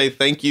supposed to say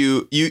thank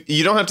you.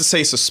 You don't have to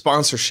say it's a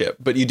sponsorship,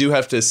 but you do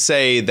have to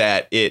say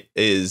that it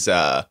is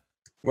that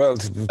you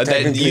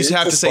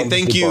have to say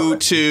thank you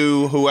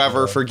to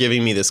whoever for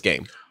giving me this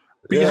game.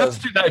 But you have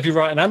to do that if you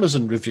write an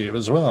Amazon review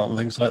as well and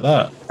things like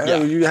that.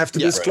 You have to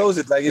disclose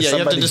it. Like if you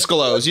have to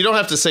disclose. You don't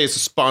have to say it's a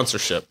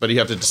sponsorship, but you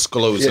have to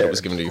disclose that it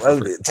was given to you.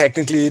 Well,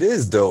 technically it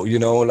is though.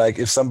 Like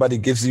if somebody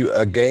gives you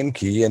a game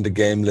key and the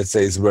game, let's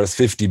say, is worth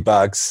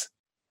 $50,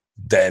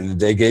 then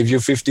they gave you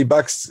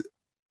 $50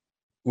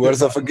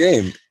 worth of a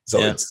game. So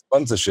it's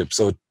sponsorship.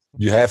 So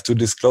you have to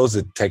disclose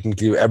it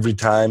technically every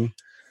time.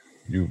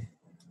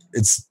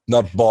 It's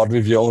not bought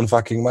with your own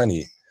fucking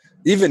money.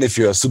 Even if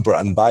you're super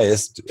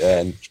unbiased,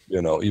 and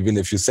even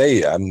if you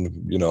say I'm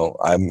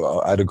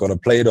either gonna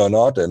play it or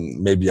not, and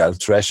maybe I'll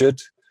trash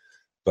it,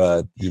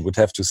 but you would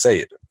have to say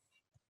it.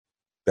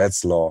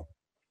 That's law,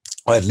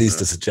 or at least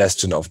a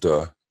suggestion of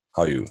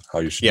how you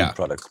should do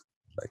product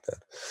like that.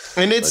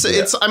 And it's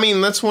I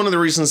mean, that's one of the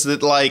reasons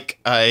that like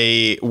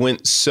I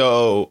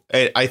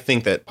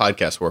think that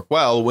podcasts work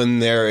well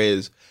when there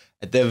is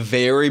at the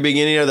very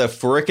beginning of the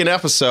frickin'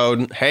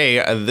 episode, hey,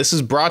 this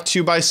is brought to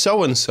you by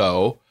so and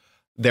so.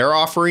 They're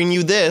offering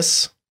you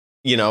this,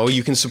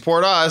 you can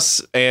support us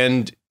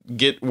and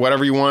get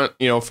whatever you want,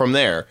 from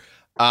there.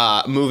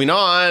 Moving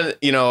on,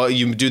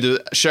 you do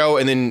the show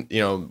and then,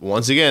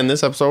 once again,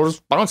 this episode is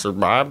sponsored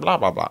by blah,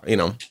 blah, blah,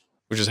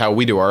 which is how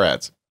we do our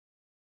ads.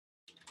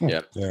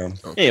 Yeah.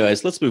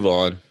 Anyways, let's move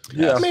on.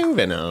 Yeah.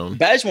 Moving on.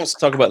 Badge wants to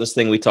talk about this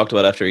thing we talked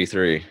about after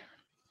E3.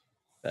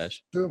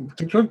 Badge.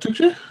 Did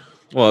you?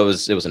 Well, it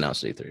was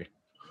announced at E3.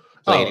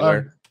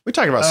 Anywhere. We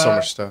talked about so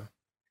much stuff.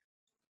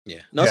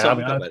 Yeah. No, talk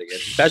about it again.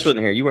 Badge wasn't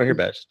here. You weren't here,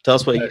 Badge. Tell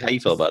us how you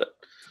feel about it.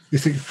 You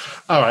think?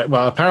 All right.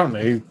 Well,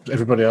 apparently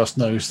everybody else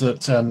knows that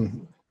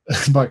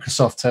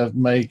Microsoft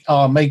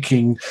are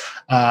making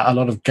a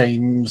lot of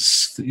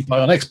games that you play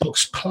on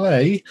Xbox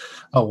Play.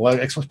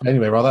 Xbox Play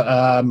anyway, rather,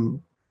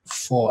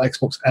 for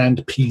Xbox and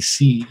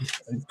PC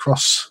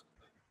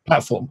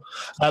cross-platform.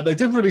 They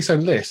did release a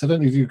list. I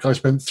don't know if you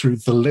guys went through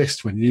the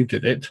list when you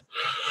did it.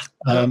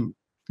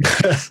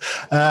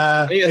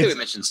 I think we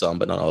mentioned some,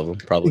 but not all of them,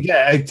 probably.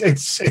 Yeah,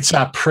 it's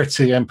a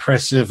pretty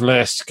impressive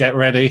list. Get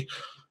ready.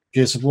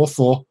 Gears of War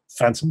 4,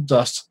 Phantom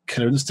Dust,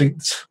 Killer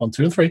Instinct 1,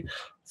 2, and 3,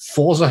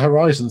 Forza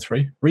Horizon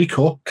 3,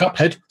 Recore,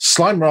 Cuphead,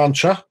 Slime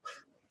Rancher,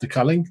 The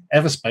Culling,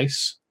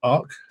 Everspace,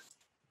 Ark,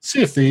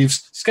 Sea of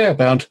Thieves,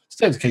 Scalebound,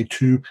 State of Decay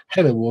 2,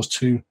 Halo Wars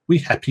 2, We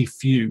Happy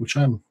Few, which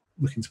I'm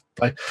looking to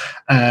play,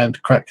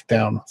 and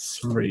Crackdown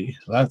 3.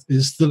 That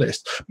is the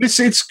list.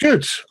 It's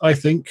good, I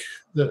think,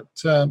 that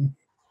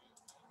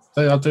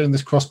they are doing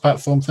this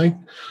cross-platform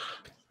thing.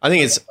 I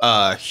think it's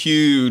a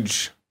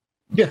huge,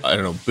 I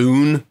don't know,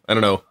 boon. I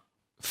don't know,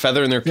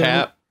 feather in their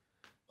cap.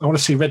 I want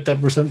to see Red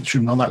Dead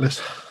Redemption on that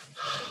list.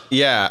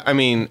 Yeah, I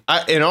mean,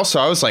 and also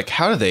I was like,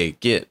 how do they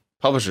get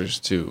publishers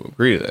to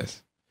agree to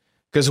this?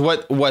 Because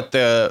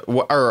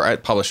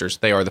publishers,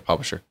 they are the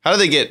publisher. How do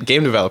they get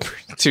game developers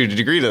to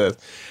agree to this?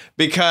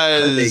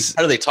 Because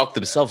how do they talk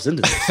themselves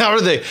into this? how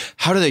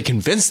do they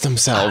convince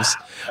themselves?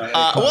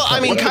 Well, I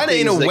mean, kind of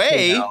in a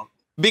way,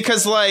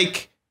 because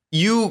like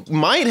you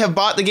might have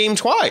bought the game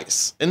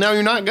twice, and now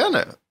you're not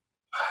gonna.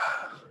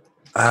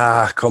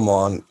 Come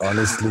on.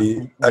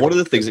 Honestly, one of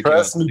the things a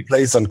person who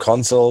plays on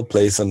console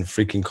plays on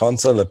freaking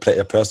console. A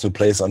person who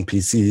plays on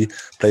PC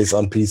plays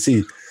on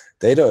PC.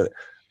 They don't.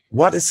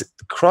 What is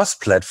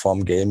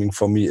cross-platform gaming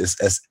for me is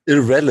as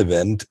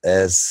irrelevant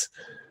as.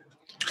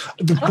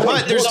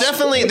 But there's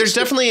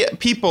definitely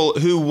people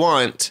who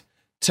want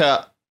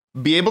to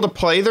be able to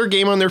play their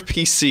game on their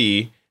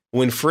PC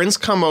when friends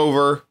come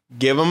over,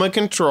 give them a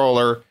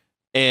controller,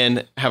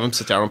 and have them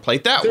sit down and play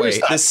it that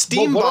way. The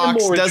Steam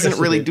box doesn't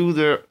really do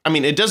the. I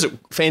mean, it does it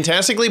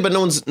fantastically, but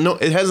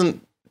it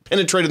hasn't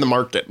penetrated the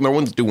market. No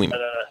one's doing it.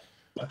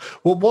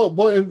 Well,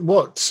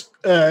 what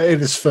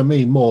it is for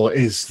me more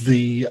is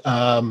the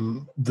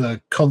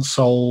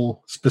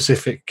console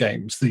specific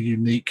games, the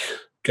unique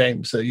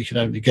games that you can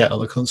only get on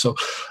the console.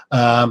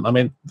 I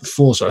mean,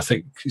 Forza, I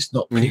think, is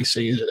not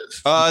PC, is it?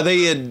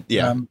 They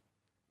had,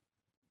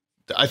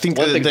 I think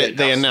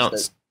they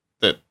announced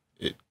that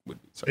it would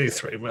be.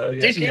 E3, well,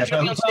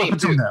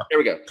 There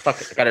we go.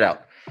 Fuck it, I got it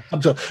out.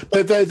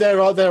 But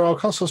there are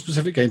console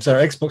specific games. There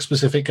are Xbox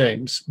specific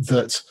games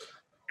that,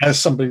 as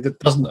somebody that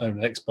doesn't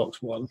own an Xbox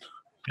One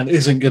and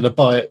isn't going to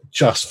buy it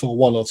just for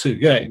one or two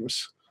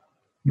games,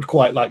 would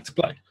quite like to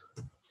play,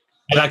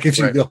 and that gives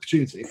you the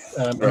opportunity.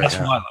 And that's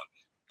why I like.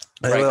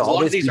 Right. A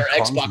lot of these are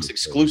Xbox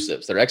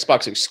exclusives. They're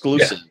Xbox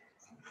exclusive,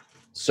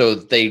 so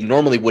they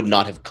normally would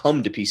not have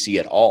come to PC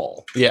at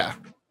all. Yeah.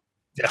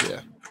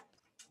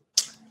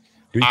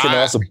 You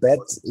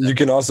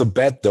can also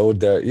bet though.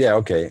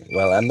 Okay.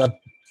 Well,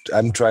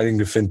 I'm trying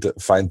to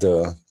find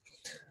the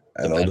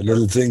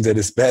little thing that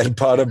is bad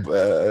part of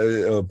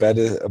bad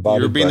about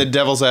You're it. being the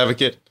devil's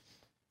advocate.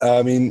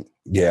 I mean,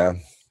 yeah.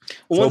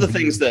 One of the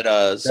things that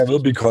there will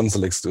be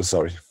console exclusive.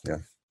 Sorry.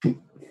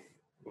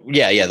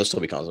 Yeah, they'll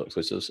still be console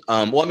exclusives.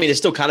 Well, I mean, it's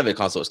still kind of a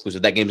console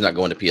exclusive. That game's not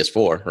going to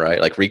PS4,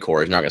 right? Like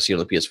Recore is not going to see it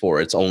on the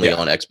PS4. It's only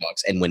on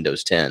Xbox and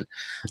Windows 10.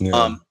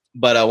 Yeah.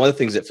 But one of the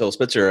things that Phil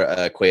Spitzer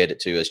equated it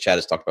to, as Chad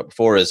has talked about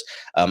before, is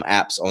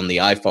apps on the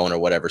iPhone or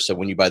whatever. So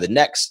when you buy the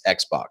next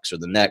Xbox or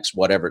the next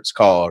whatever it's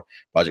called,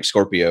 Project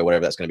Scorpio,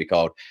 whatever that's going to be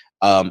called,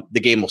 the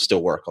game will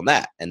still work on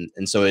that. And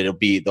so it'll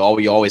be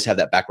you always have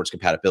that backwards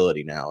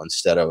compatibility now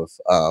instead of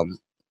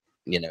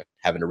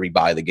having to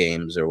rebuy the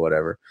games or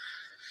whatever.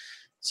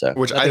 So,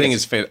 which I think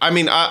is fantastic. I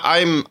mean,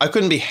 I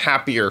couldn't be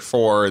happier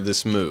for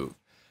this move.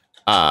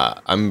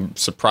 I'm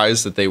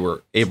surprised that they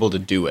were able to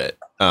do it.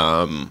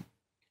 I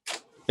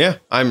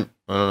don't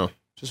know,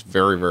 just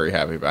very, very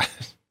happy about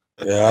it.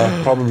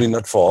 Yeah, probably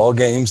not for all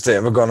games they're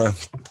ever gonna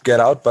get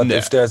out, but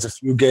if there's a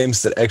few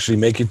games that actually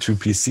make it to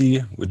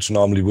PC, which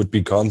normally would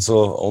be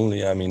console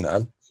only, I mean,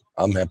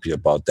 I'm happy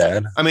about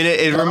that. I mean,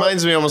 it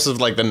reminds me almost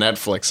of like the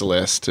Netflix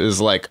list is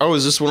like, oh,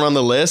 is this one on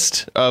the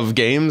list of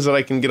games that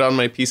I can get on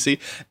my PC?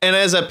 And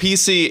as a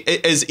PC,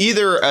 as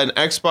either an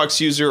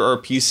Xbox user or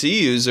a PC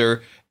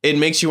user, it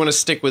makes you want to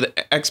stick with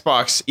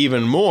Xbox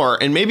even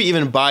more and maybe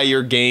even buy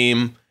your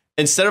game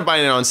instead of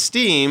buying it on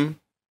Steam,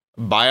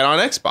 buy it on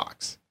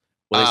Xbox.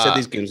 Well, they said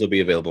these games will be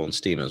available on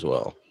Steam as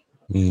well.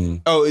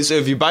 Oh, so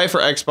if you buy it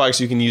for Xbox,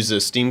 you can use the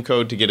Steam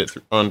code to get it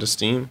onto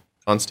Steam?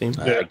 On Steam,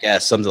 I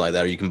guess something like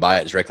that, or you can buy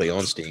it directly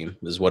on Steam.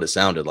 Is what it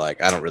sounded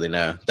like. I don't really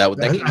know. I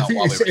think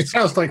it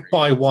sounds like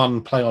buy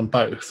one, play on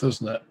both,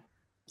 doesn't it?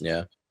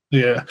 Yeah.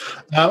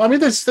 I mean,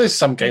 there's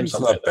some games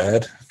not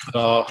bad.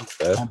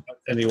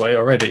 Anyway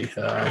already,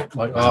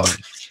 like Ark,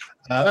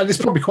 and it's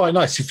probably quite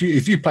nice if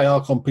you play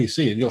Ark on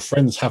PC and your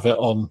friends have it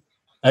on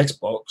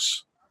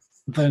Xbox.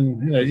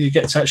 Then you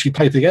get to actually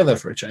play together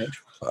for a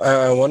change.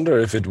 I wonder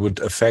if it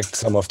would affect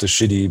some of the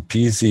shitty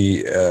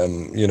PC,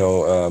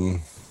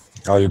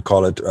 how you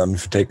call it,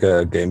 if you take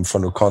a game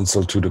from the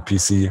console to the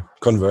PC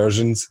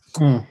conversions.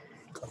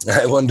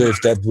 I wonder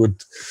if that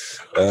would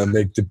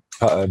make the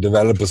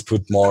developers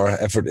put more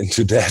effort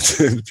into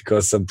that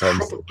because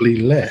sometimes probably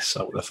less,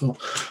 I would have thought.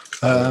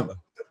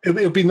 It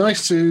would be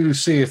nice to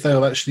see if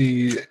they'll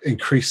actually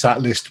increase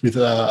that list with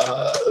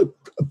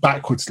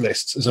backwards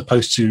lists as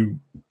opposed to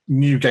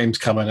new games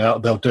coming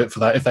out. They'll do it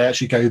for that if they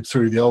actually go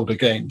through the older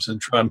games and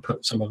try and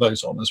put some of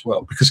those on as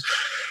well, because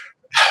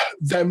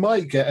they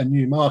might get a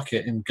new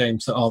market in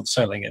games that aren't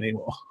selling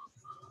anymore.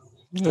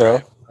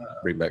 Yeah.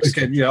 Bring back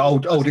Again,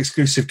 old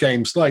exclusive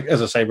games like,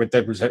 as I say, Red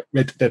Dead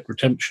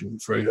Redemption,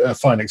 for a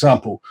fine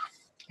example.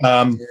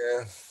 Yeah.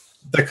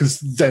 They could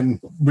then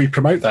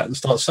re-promote that and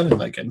start selling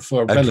that again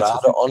for a I'd relative.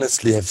 rather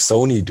honestly have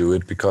Sony do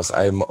it because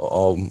I'm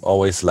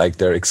always like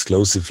their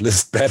exclusive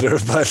list better.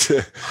 But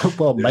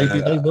Well,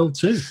 maybe they will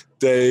too.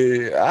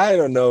 I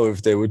don't know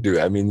if they would do.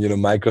 I mean,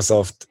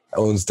 Microsoft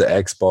owns the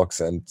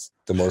Xbox and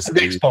the most. And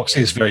the Xbox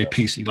is very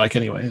PC-like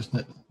anyway, isn't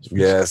it?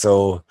 Yeah,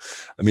 so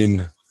I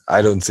mean,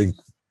 I don't think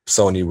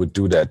Sony would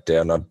do that.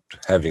 They're not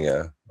having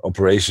a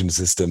operation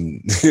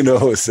system,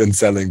 and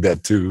selling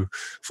that too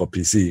for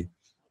PC.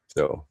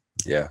 So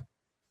yeah.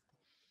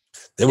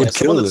 They would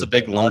kill someone that's it. a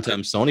big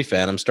long-time Sony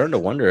fan. I'm starting to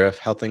wonder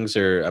how things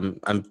are. I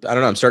don't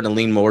know. I'm starting to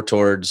lean more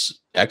towards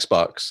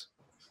Xbox.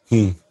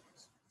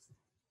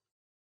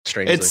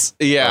 Strangely, It's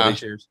yeah.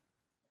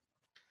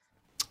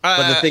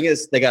 But the thing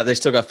is, they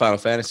still got Final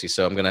Fantasy,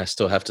 so I'm gonna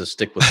still have to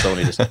stick with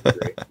Sony to some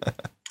degree.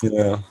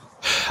 Yeah,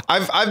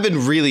 I've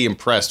been really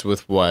impressed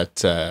with what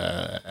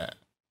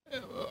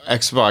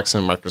Xbox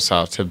and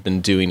Microsoft have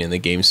been doing in the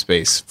game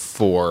space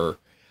for,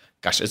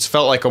 gosh, it's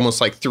felt like almost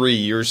like 3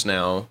 years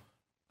now.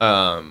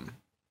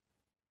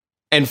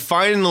 And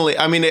finally,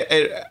 I mean,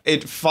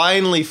 it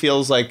finally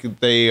feels like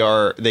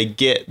they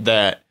get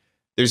that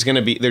there's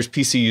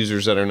PC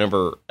users that are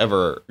never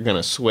ever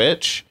gonna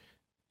switch,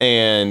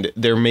 and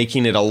they're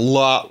making it a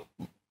lot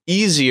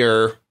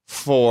easier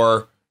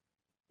for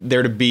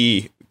there to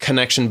be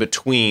connection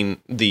between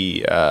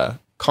the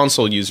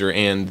console user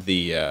and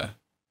the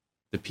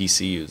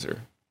PC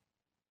user.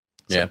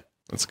 So, yeah,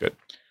 that's good.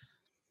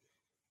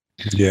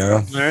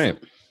 yeah. All right.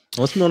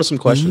 Let's move on to some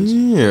questions.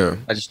 Yeah.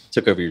 I just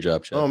took over your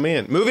job, Chad. Oh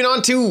man. Moving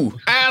on to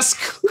Ask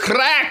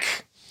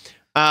Crack.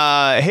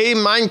 Hey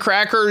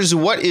Mindcrackers,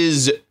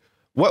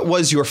 what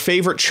was your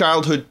favorite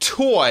childhood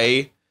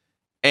toy,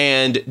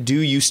 and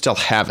do you still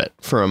have it?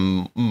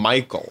 From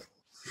Michael.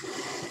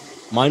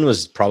 Mine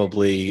was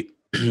probably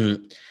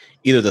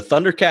either the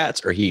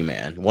Thundercats or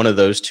He-Man. One of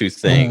those two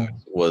things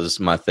was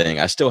my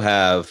thing. I still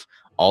have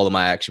all of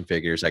my action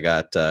figures. I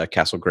got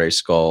Castle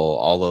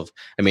Grayskull,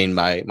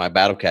 my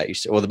Battle Cat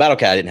the Battle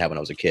Cat I didn't have when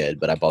I was a kid,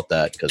 but I bought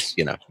that because,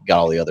 got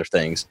all the other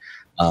things.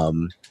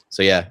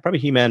 So yeah, probably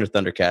He-Man or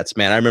Thundercats.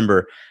 Man, I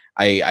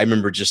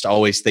remember just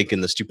always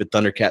thinking the stupid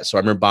Thundercat. So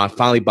I remember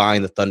finally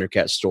buying the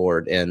Thundercat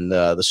sword in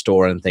the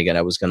store and thinking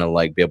I was going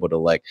to be able to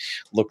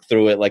look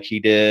through it like he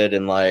did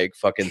and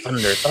fucking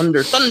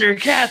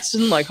Thundercats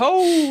and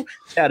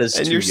that is.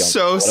 And too you're young.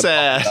 so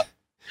sad.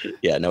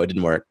 Yeah, no, it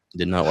didn't work. It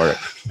did not work.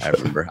 I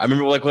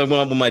remember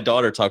when my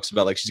daughter talks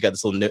about she's got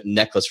this little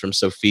necklace from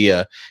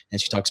Sophia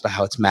and she talks about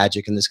how it's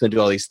magic and it's going to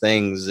do all these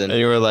things. And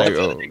you were like,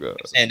 oh god.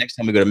 And next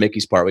time we go to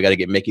Mickey's part, we got to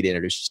get Mickey to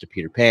introduce us to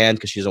Peter Pan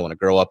because she doesn't want to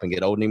grow up and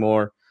get old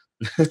anymore.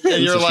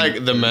 And you're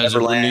like, the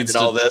magic needs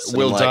all to this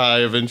will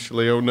die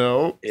eventually. Oh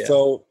no. Yeah.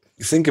 So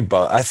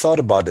I thought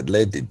about it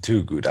lately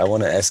too, Good. I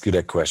want to ask you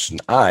that question.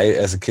 I,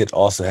 as a kid,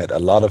 also had a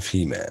lot of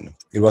He-Man.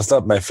 It was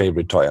not my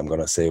favorite toy. I'm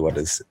going to say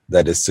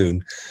that is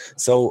soon.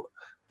 So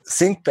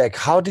think back,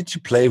 how did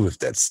you play with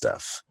that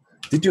stuff?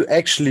 Did you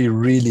actually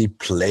really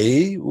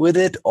play with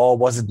it, or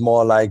was it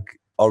more like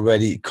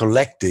already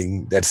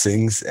collecting that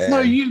things? And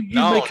no,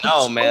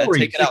 man.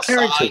 Take it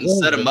outside and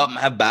set them up and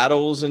have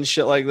battles and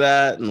shit like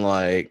that. And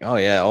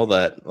all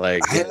that. I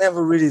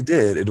never really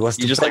did. It was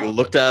you just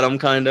looked at them,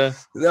 kind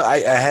of. No, I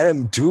had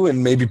them too,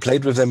 and maybe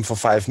played with them for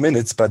 5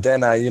 minutes. But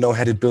then I,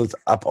 had it built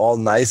up all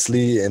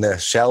nicely in a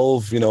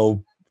shelf.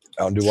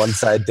 On the one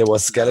side there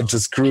was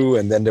Skeletor's crew,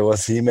 and then there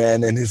was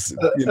He-Man and his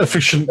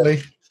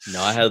efficiently. No,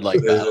 I had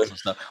battles and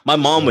stuff. My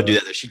mom would do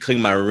that. She'd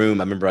clean my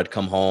room. I remember I'd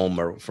come home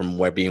or from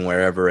being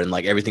wherever, and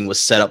everything was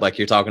set up like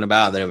you're talking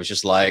about. And then it was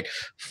just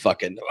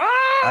fucking.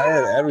 I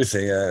had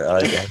everything.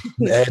 I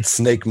had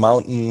Snake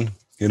Mountain,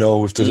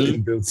 with the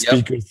inbuilt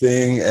speaker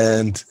thing,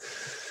 and.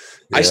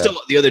 Yeah. I still,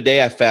 the other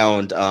day I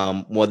found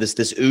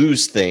this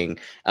ooze thing,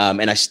 and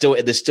they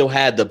still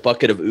had the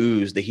bucket of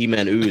ooze, the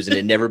He-Man ooze, and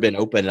it never been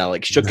opened. And I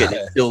shook it, and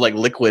it feels like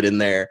liquid in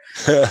there.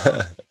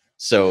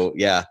 So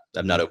yeah,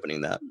 I'm not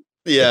opening that.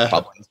 Yeah, it's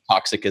probably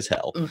toxic as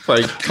hell.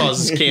 Probably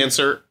causes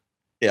cancer.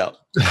 Yeah.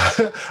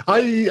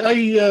 I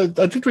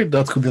did read an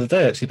article the other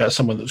day actually about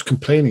someone that was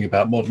complaining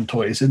about modern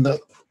toys in the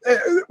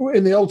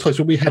old toys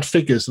when we had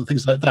figures and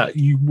things like that,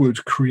 you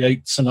would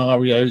create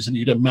scenarios and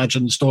you'd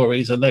imagine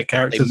stories and their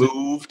characters. They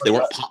moved. They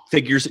weren't pop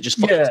figures that just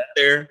sit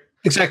there.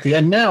 Exactly.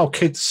 And now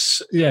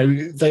kids,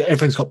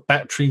 everything's got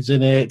batteries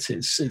in it.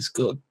 It's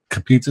got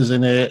computers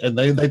in it, and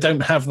they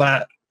don't have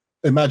that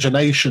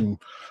imagination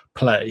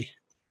play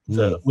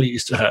that we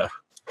used to have.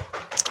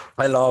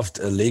 I loved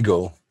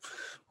Lego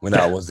when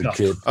I was a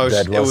kid. Oh,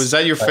 was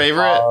that your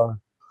favorite?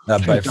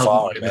 Not by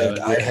far, man.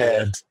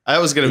 I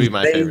was going to be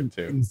my favorite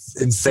too.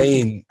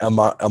 Insane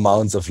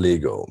amounts of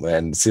Lego,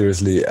 man.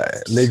 Seriously,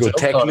 Lego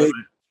Technic.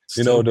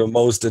 The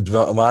most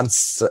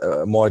advanced,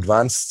 more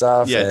advanced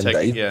stuff. Yeah, and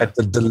I had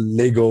the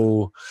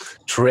Lego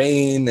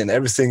train and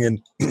everything.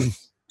 And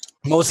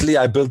mostly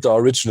I built the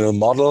original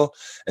model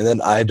and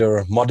then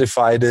either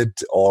modified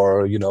it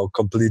or,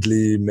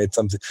 completely made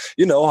something.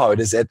 You know how it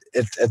is.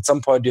 At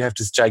some point you have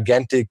this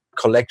gigantic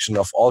collection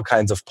of all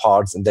kinds of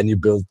parts and then you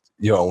build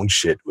your own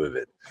shit with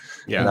it.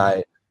 Yeah.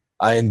 And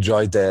I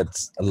enjoyed that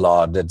a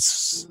lot.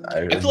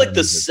 I feel like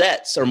the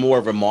sets are more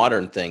of a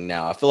modern thing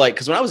now. I feel like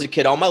because when I was a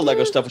kid, all my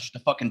Lego stuff was just a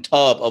fucking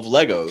tub of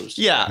Legos.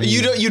 Yeah,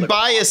 you'd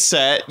buy a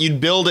set, you'd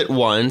build it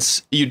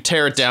once, you'd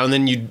tear it down,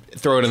 then you'd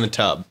throw it in the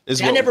tub.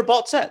 I never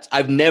bought sets.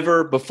 I've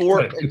never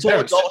until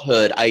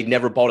adulthood. I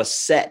never bought a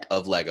set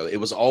of Lego. It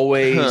was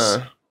always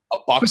a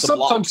box of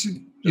blocks.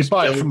 Sometimes you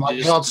buy it from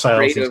like yard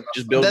sales.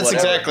 Just build That's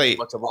whatever. exactly.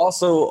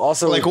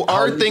 Also, like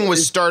our thing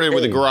was started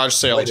with a garage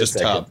sale, just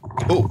tub.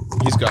 Oh,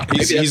 he's going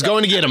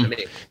to get him.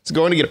 He's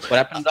going to get him. What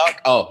happened to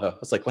Doc? Oh, I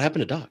was like, what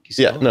happened to Doc?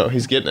 No,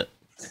 he's getting it.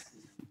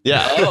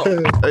 Yeah.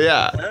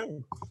 Yeah.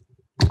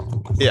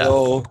 Yeah.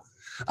 So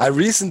I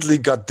recently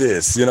got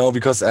this,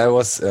 because I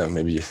was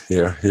maybe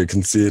here you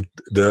can see it.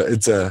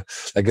 It's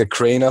like a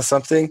crane or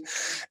something,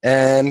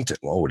 and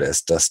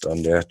there's dust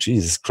on there.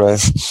 Jesus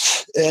Christ!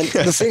 And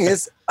the thing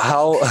is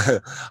how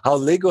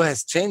Lego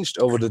has changed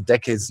over the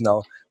decades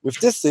now. With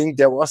this thing,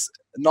 there was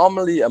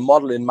normally a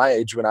model in my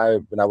age when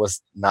I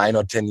was 9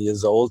 or 10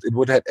 years old. It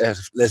would have at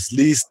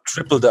least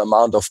triple the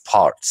amount of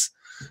parts.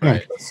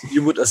 Right.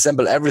 You would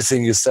assemble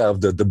everything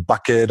yourself, the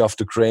bucket of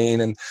the crane,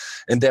 and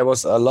there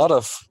was a lot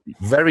of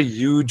very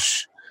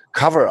huge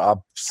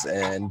cover-ups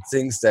and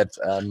things that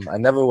I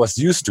never was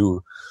used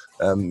to,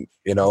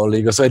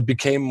 Lego. So it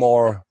became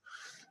more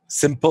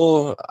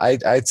simple,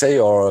 I'd say,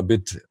 or a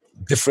bit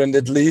different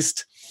at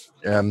least,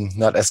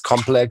 not as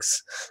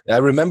complex. I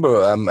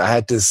remember I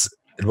had this.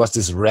 It was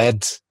this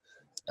red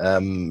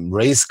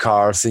race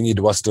car thing. It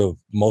was the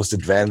most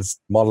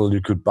advanced model you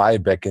could buy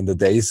back in the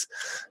days,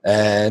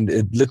 and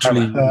it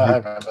literally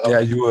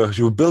you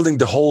were building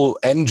the whole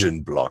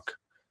engine block.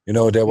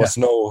 There was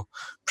no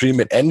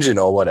pre-made engine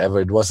or whatever.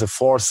 It was a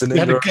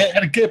 4-cylinder. It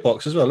had a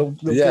gearbox as well.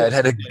 It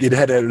had a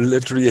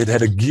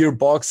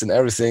gearbox and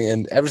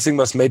everything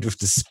was made with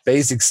this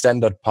basic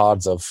standard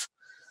parts of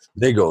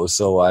Lego.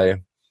 So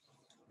I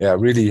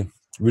really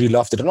really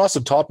loved it, and also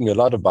taught me a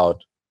lot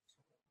about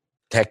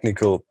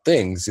technical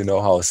things,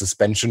 how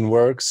suspension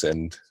works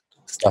and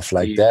stuff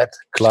like that.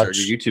 Clutch.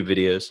 Your YouTube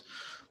videos.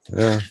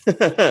 Yeah.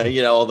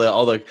 all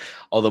the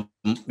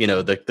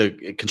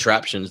the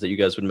contraptions that you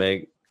guys would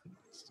make.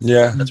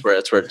 Yeah. That's where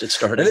it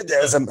started. And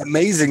there's some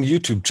amazing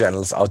YouTube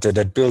channels out there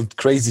that build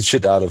crazy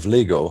shit out of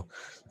Lego.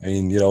 I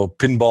mean,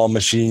 pinball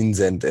machines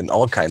and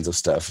all kinds of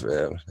stuff.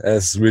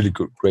 There's really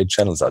great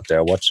channels out there.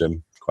 I watch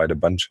them quite a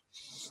bunch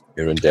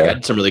here and there. I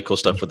got some really cool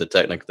stuff with the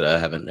Technic that I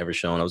haven't ever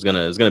shown. It was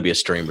gonna be a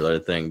stream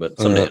related thing, but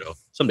someday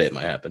it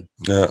might happen.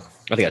 Yeah.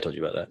 I think I told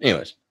you about that.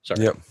 Anyways,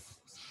 sorry. Yep.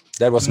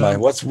 That was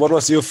mine. What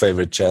was your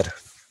favorite, Chad?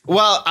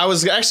 Well, I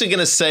was actually going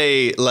to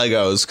say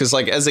Legos because,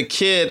 as a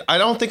kid, I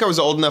don't think I was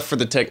old enough for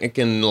the Technic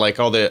and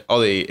all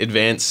the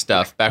advanced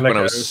stuff back when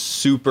I was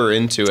super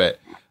into it.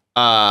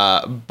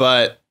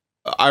 But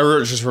I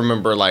just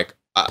remember we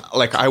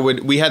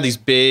had these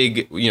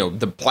big,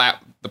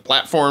 the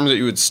platforms that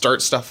you would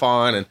start stuff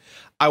on, and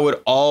I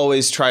would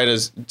always try to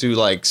do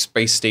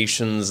space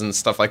stations and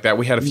stuff like that.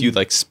 We had a few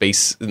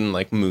space and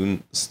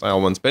moon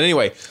style ones, but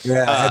anyway.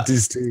 Yeah, I had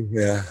these too.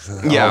 Yeah.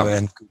 Yeah. Oh,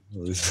 man.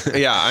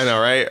 Yeah, I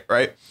know,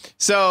 right?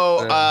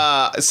 So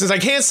since I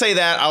can't say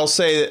that, I'll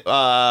say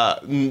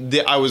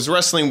I was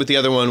wrestling with the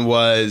other one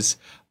was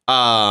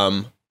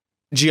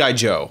G.I.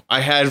 Joe.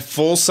 I had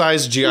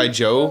full-size G.I.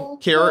 Joe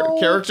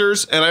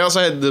characters, and I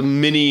also had the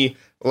mini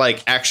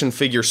action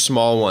figure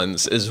small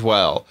ones as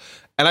well.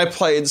 And I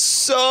played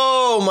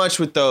so much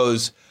with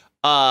those.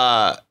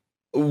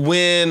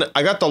 When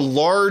I got the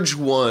large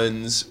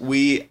ones,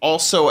 we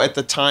also at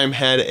the time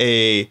had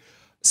a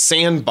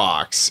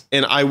sandbox,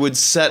 and I would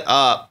set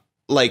up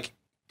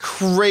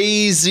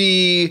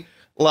crazy,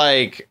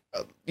 almost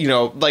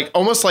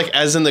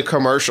as in the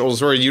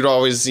commercials where you'd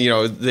always,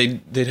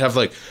 they'd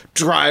have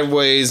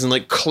driveways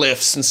and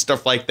cliffs and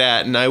stuff like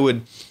that. And I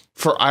would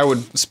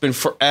spend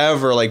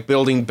forever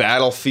building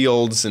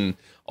battlefields and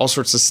all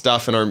sorts of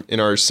stuff in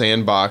our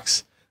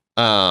sandbox.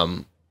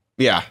 So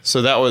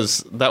that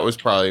was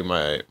probably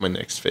my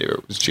next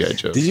favorite was G.I.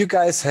 Joe. Did you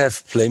guys have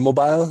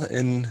Playmobil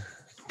in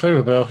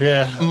Playmobil?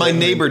 Yeah, my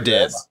neighbor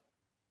did.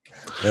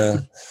 Yeah,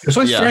 it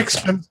was very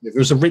expensive. It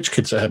was the rich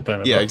kids that had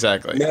Playmobil. Yeah,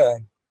 exactly. Yeah,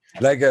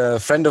 like a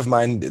friend of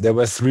mine, there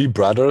were 3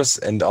 brothers,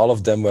 and all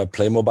of them were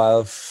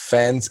Playmobil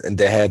fans, and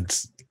they had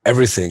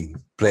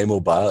everything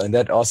Playmobil, and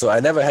that also I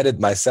never had it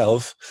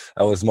myself.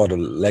 I was more the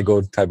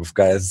Lego type of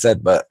guy, as I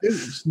said, but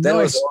that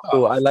was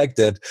also, I liked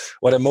that.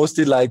 What I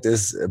mostly liked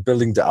is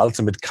building the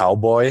ultimate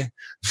cowboy,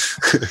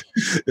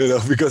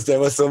 because there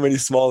were so many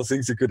small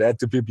things you could add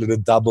to people in a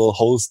double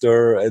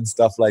holster and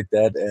stuff like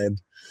that,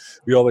 and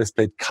we always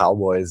played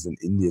cowboys and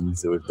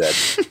Indians with that.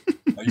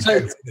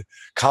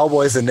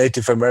 Cowboys and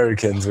Native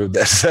Americans with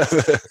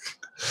that.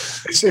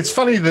 It's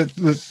funny that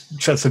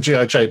that's a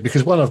G.I. Joe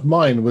because one of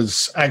mine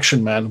was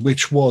Action Man,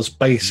 which was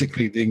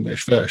basically the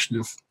English version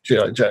of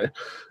G.I. Joe.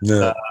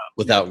 Yeah.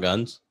 Without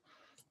guns?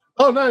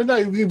 Oh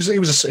no, he was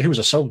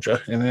a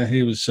soldier, and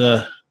he was.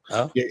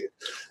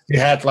 He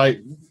had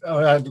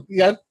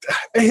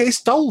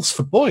his dolls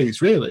for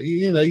boys. Really,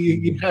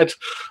 you had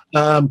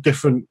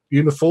different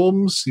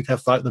uniforms. You'd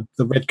have like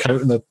the red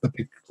coat and the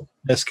big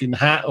bearskin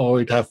hat, or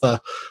you'd have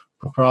the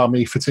proper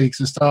army fatigues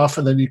and stuff,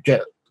 and then you'd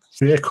get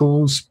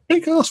vehicles,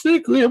 big ass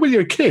vehicles. Yeah, when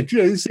you're a kid,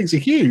 these things are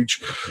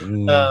huge.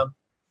 But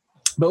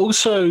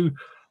also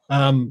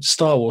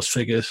Star Wars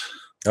figures.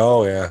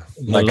 Oh yeah,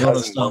 my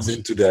cousin was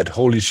into that.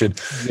 Holy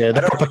shit! Yeah,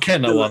 the proper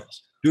Kenner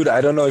ones. Dude,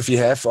 I don't know if he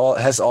has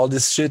all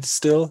this shit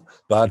still,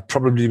 but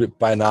probably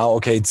by now,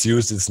 okay, it's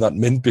used. It's not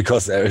mint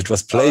because it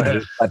was played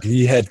with, but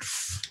he had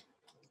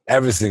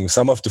everything.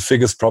 Some of the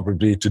figures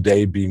probably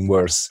today being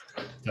worth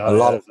a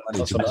lot of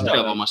money. I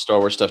have all my Star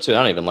Wars stuff too.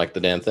 I don't even like the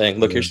damn thing.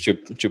 Look, here's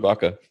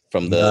Chewbacca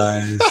from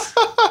the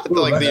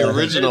like the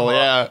original,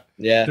 yeah.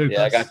 Dude,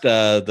 I got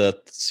the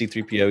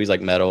C-3PO. He's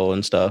like metal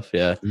and stuff.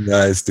 Yeah,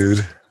 nice,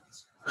 dude.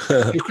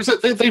 Because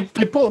they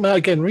brought them out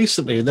again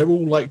recently, and they're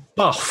all like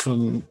buff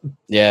and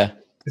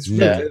it's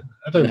really,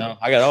 I don't know.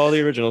 I got all the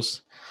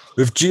originals.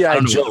 With G.I.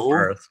 Joe,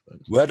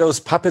 were those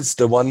puppets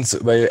the ones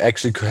where you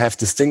actually could have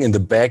this thing in the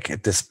back,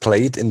 this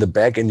plate in the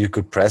back, and you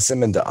could press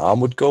them and the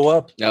arm would go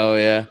up? Oh,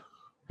 yeah.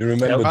 You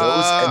remember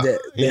those? And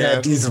they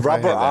had these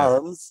rubber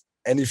arms,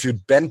 and if you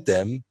bent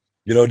them,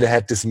 they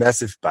had this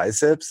massive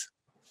biceps.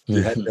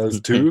 You had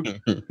those too.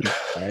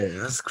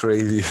 That's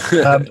crazy.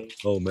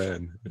 Oh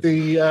man!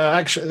 The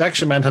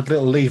action man had a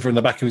little lever in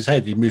the back of his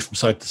head. He moved from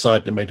side to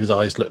side and made his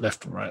eyes look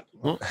left and right.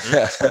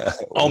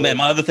 Oh man,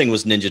 my other thing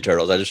was Ninja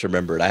Turtles. I just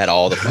remembered. I had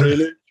all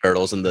the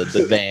turtles and the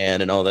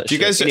van and all that. Do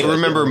you guys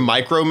remember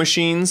Micro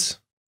Machines?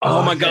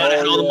 Oh my god, I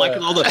had all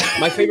the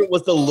my favorite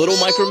was the little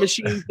Micro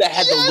Machines that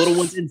had the little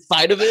ones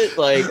inside of it.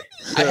 Like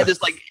I had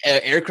this like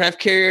aircraft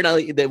carrier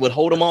that would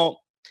hold them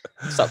all.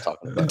 Stop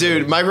talking about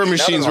Dude, Micro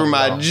Machines were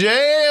my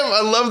jam.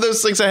 I love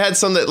those things. I had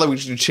some that we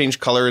should change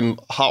color in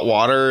hot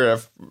water.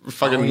 I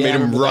fucking made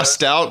them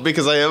rust out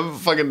because I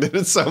fucking did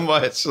it so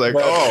much. Like,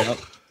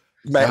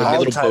 my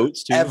all-time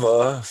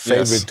ever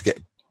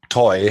favorite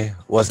toy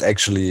was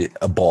actually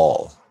a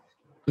ball.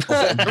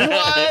 What?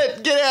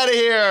 Get out of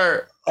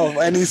here. Of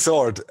any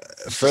sort.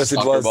 First it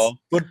was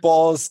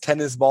footballs,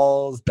 tennis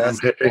balls,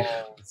 basketballs,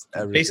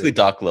 everything. Basically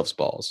Doc loves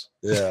balls.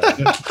 Yeah.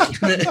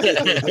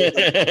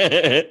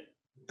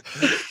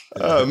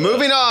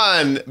 Moving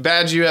on,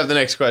 Badge, you have the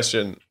next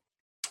question.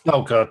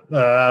 Oh god,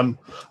 I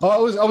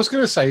was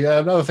going to say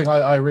another thing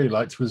I really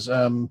liked was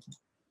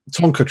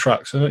Tonka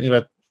trucks.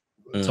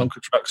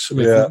 Tonka trucks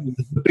with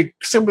the big,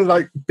 similar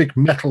like big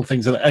metal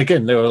things, and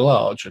again they were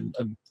large and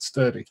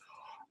sturdy.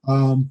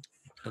 In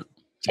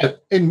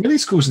many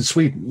schools in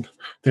Sweden,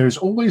 there is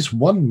always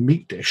one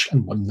meat dish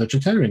and one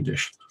vegetarian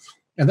dish.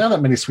 And now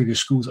that many Swedish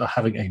schools are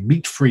having a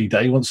meat-free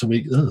day once a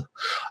week,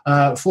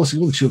 forcing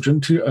all the children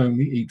to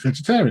only eat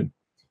vegetarian.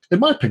 In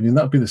my opinion,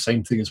 that would be the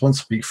same thing as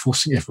once a week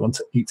forcing everyone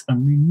to eat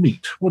only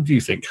meat. What do you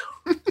think?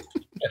 I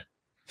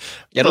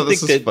don't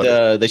think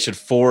that they should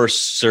force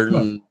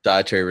certain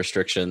dietary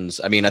restrictions.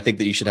 I mean, I think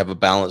that you should have a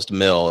balanced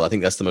meal. I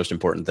think that's the most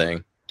important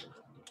thing.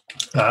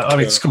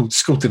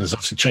 School dinners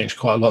obviously changed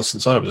quite a lot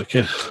since I was a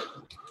kid.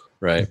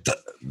 Right.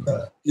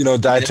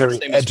 Dietary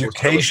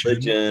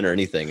education or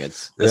anything.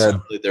 It's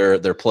not really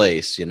their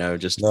place,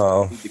 just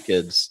feed the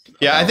kids.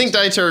 Yeah, I think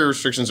dietary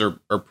restrictions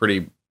are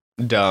pretty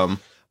dumb.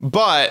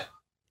 But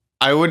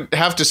I would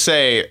have to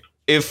say,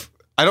 if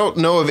I don't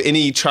know of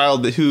any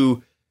child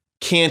who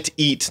can't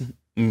eat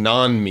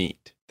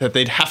non-meat, that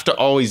they'd have to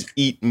always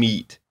eat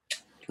meat.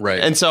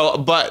 Right. And so,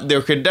 but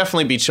there could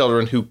definitely be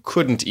children who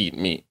couldn't eat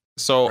meat.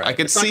 So I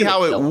could see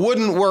how it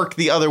wouldn't work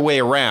the other way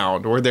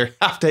around, where they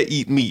have to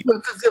eat meat.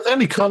 They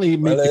only can't eat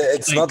meat.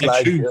 It's not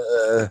like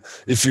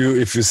if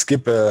you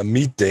skip a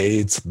meat day,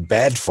 it's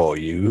bad for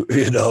you,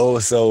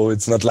 So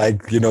it's not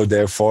like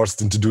they're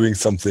forced into doing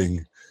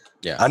something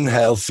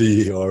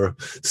unhealthy or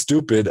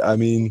stupid. I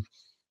mean,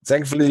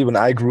 thankfully, when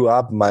I grew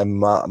up, my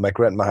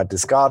grandma had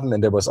this garden,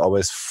 and there was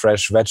always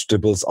fresh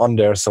vegetables on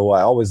there. So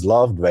I always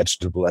loved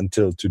vegetable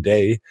until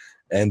today.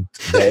 And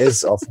there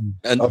is often.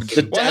 What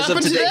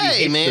happened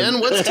today, man?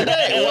 What's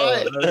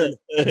today?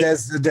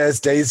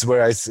 There's days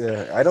where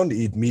I don't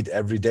eat meat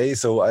every day,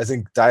 so I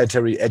think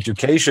dietary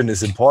education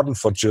is important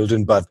for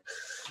children. But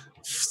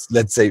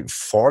let's say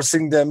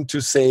forcing them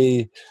to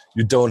say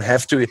you don't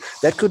have to,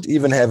 that could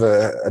even have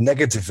a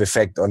negative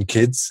effect on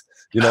kids.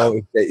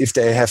 If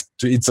they have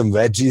to eat some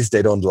veggies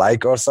they don't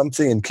like or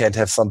something and can't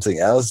have something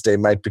else, they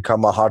might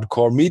become a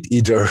hardcore meat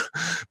eater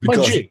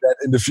because of that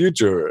in the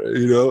future.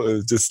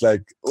 Just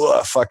like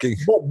fucking.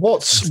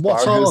 What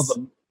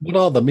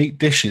are the meat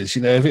dishes?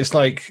 If it's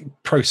like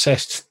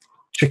processed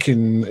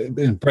chicken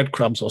in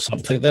breadcrumbs or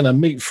something, then a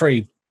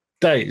meat-free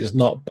day is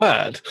not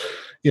bad.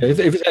 If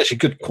it's actually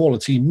good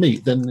quality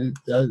meat, then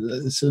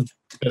it's a.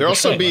 There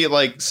also be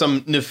like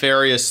some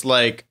nefarious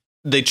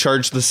they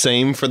charge the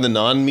same for the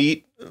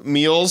non-meat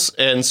meals,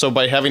 and so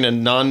by having a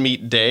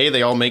non-meat day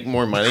they all make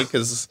more money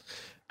because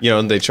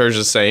they charge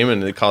the same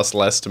and it costs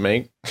less to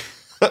make.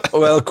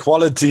 Well,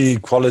 quality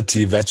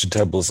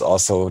vegetables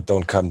also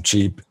don't come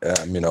cheap.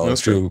 That's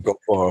if you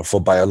go for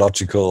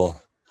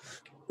biological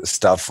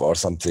stuff or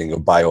something, or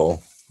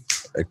bio,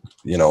 I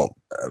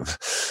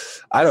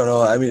don't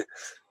know. I mean,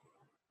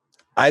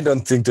 I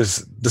don't think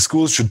the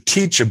schools should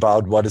teach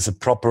about what is a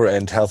proper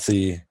and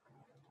healthy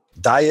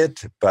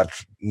diet, but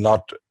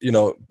not,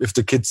 if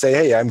the kids say,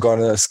 hey, I'm going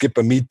to skip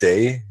a meat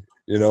day,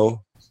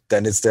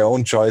 then it's their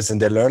own choice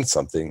and they learn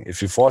something.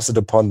 If you force it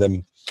upon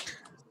them,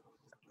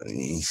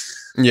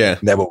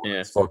 never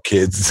works for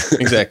kids.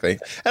 Exactly.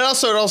 And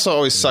also, it also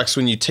always sucks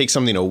when you take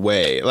something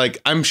away. Like,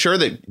 I'm sure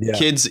that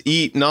kids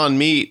eat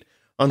non-meat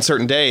on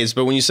certain days,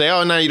 but when you say,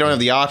 oh, now you don't have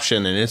the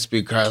option, and it's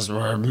because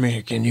we're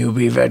making you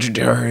be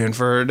vegetarian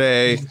for a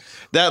day,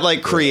 that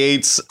like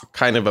creates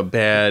kind of a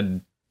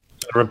bad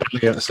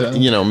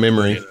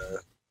memory.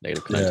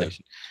 Negative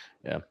connotation.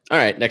 Yeah. All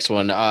right, next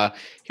one.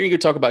 Here you go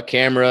talk about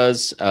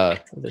cameras.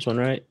 This one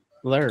right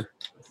there.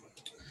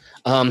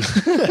 A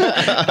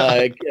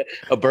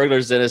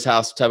burglar's in his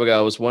house a time ago.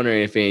 I was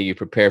wondering if any of you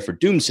prepare for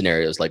doom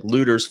scenarios like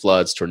looters,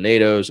 floods,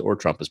 tornadoes, or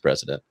Trump as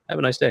president. Have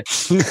a nice day.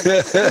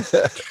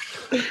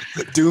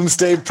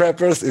 Doomsday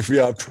preppers, if we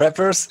are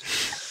preppers.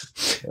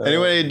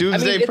 Anyway,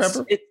 doomsday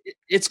prepper?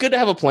 It's good to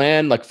have a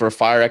plan, like for a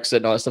fire exit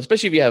and all that stuff,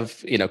 especially if you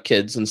have,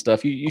 kids and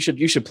stuff. You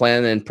should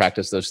plan and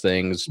practice those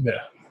things. Yeah.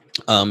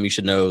 You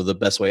should know the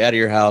best way out of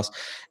your house,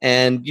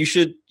 and you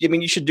should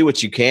do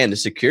what you can to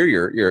secure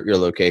your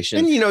location.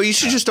 And you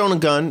should just own a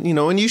gun,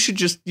 and you should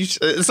just.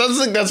 It sounds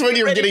like that's what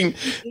you're getting.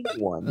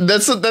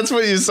 That's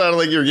what you sound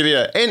like you're getting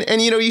at.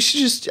 And you should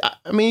just.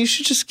 I mean, you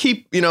should just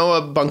keep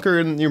a bunker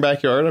in your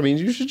backyard. I mean,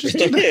 you should just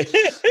do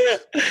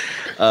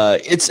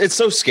that. It's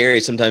so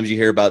scary. Sometimes you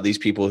hear about these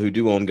people who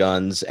do own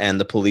guns, and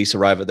the police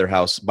arrive at their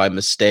house by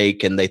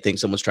mistake, and they think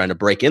someone's trying to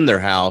break in their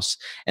house,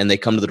 and they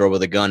come to the door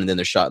with a gun, and then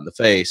they're shot in the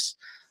face.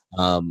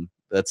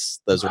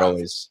 Those are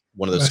always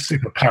one of those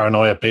super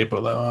paranoia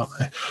people, though, aren't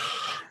they?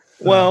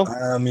 Well,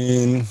 I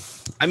mean,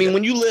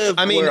 when you live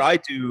where I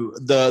do,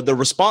 the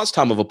response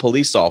time of a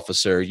police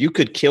officer, you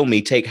could kill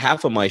me, take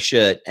half of my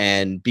shit,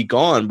 and be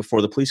gone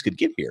before the police could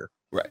get here.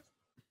 Right.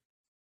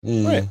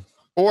 Right.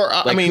 Or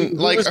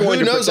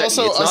who knows?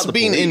 Also, us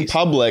being in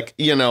public,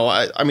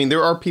 I mean,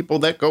 there are people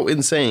that go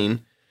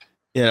insane.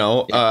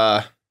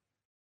 I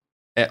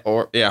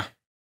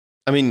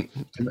mean,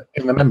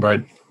 in the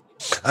membrane.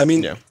 I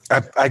mean,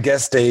 I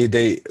guess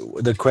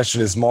the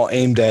question is more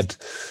aimed at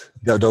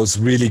those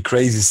really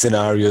crazy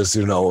scenarios,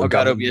 Oh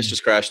God, OBS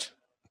just crashed.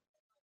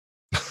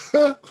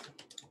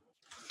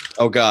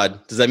 Oh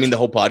God, does that mean the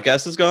whole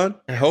podcast is gone?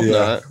 I hope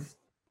not.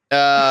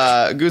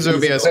 Goose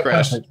OBS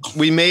crashed.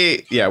 We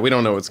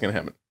don't know what's going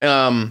to happen.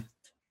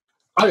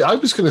 I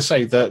was going to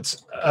say that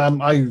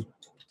I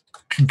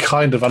can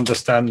kind of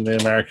understand the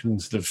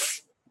Americans of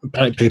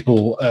panic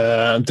people,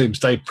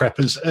 doomsday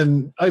preppers,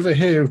 and over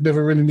here I've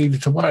never really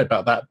needed to worry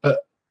about that.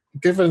 But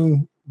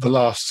given the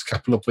last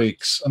couple of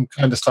weeks, I'm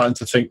kind of starting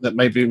to think that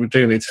maybe we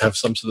do need to have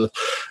some sort of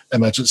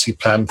emergency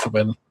plan for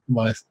when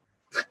my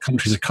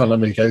country's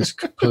economy goes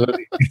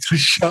completely to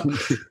shut.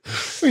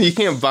 You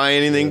can't buy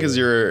anything because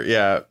you're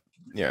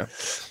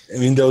I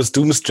mean, those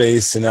doomsday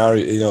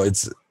scenarios,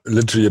 it's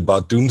literally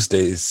about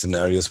doomsday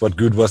scenarios. What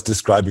Good was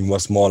describing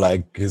was more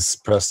like his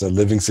personal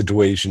living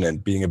situation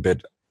and being a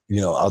bit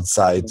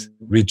outside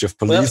reach of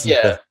police.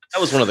 Well, that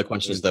was one of the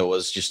questions, though,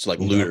 was just like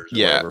looters,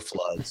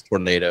 floods,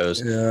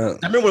 tornadoes. Yeah.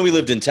 I remember when we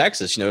lived in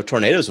Texas,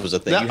 tornadoes was a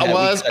thing. I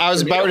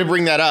was about to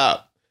bring that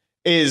up.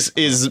 Is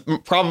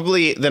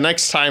probably the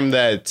next time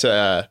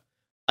that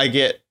I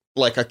get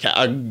like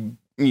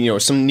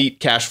some neat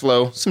cash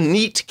flow.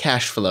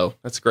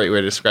 That's a great way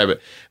to describe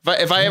it.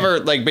 If I ever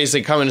like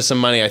basically come into some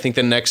money, I think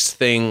the next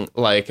thing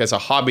like as a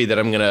hobby that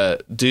I'm gonna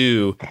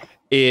do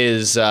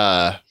is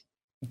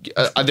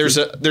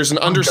there's an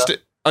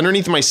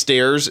underneath my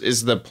stairs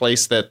is the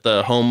place that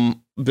the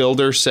home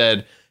builder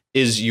said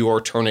is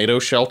your tornado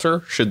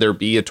shelter should there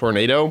be a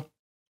tornado.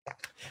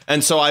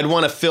 And so I'd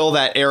want to fill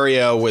that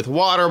area with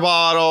water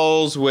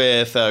bottles,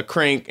 with a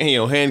crank,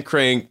 hand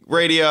crank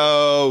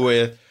radio,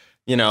 with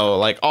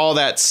like all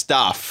that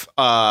stuff.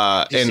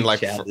 And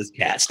like there's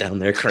cats down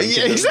there cranking.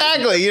 Yeah,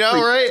 exactly,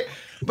 right?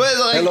 But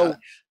like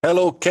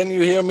Hello, can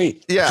you hear me?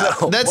 Yeah,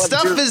 that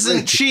stuff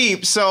isn't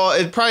cheap, so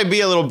it'd probably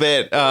be a little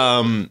bit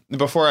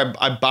before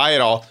I buy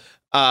it all.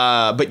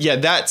 But yeah,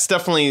 that's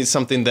definitely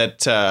something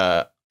that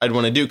I'd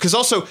want to do. Because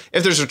also,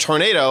 if there's a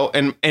tornado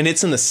and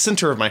it's in the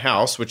center of my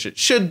house, which it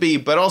should be,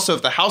 but also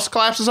if the house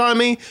collapses on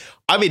me,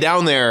 I'll be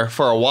down there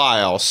for a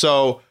while.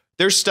 So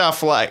there's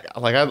stuff like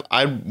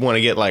I want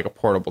to get like a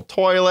portable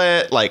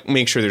toilet, like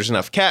make sure there's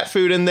enough cat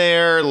food in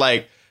there,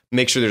 like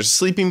make sure there's a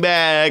sleeping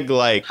bag.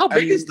 Like, how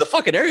big is the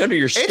fucking area under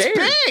your stairs?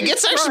 It's big.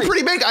 It's actually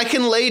pretty big. I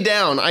can lay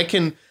down. I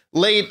can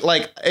lay,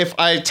 like, if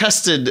I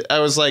tested, I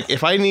was like,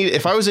 if I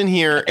was in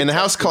here and the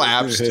house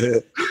collapsed,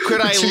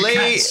 could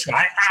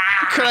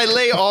I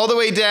lay all the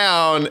way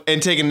down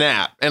and take a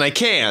nap? And I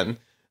can.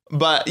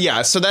 But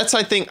yeah, so that's,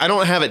 I think, I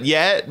don't have it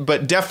yet,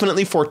 but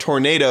definitely for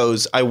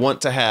tornadoes, I want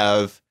to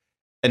have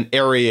an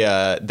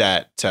area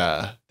that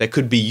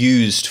could be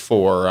used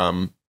for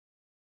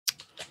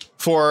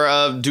for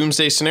a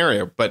doomsday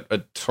scenario, but a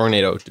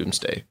tornado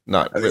doomsday,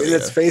 not really.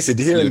 Let's face it,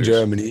 here in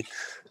Germany,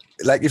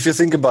 like if you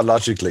think about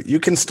logically, you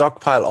can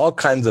stockpile all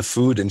kinds of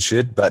food and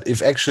shit, but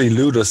if actually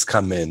looters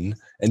come in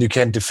and you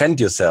can't defend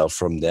yourself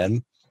from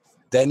them,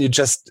 then you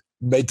just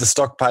made the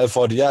stockpile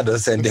for the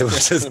others and they will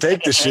just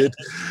take the shit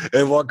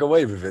and walk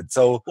away with it.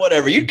 So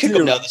whatever, you'd kick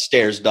them down the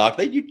stairs, Doc.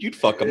 You'd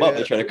fuck them up.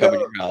 They're trying to come in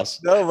your house.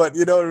 No, but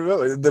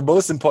remember, the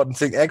most important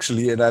thing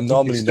actually, and I'm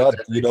normally not,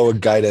 a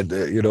guy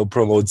that,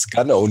 promotes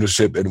gun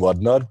ownership and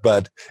whatnot,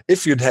 but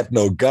if you'd had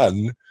no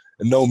gun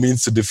and no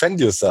means to defend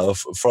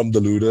yourself from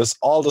the looters,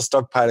 all the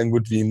stockpiling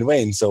would be in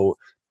vain. So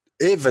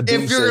if you're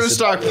going to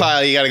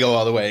stockpile, you got to go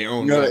all the way.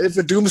 If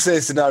a doomsday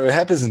scenario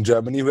happens in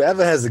Germany,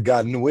 whoever has a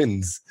gun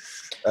wins.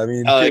 I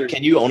mean,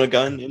 can you own a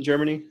gun in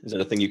Germany? Is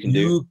that a thing you can do?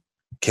 You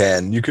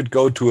can. You could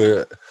go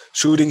to a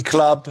shooting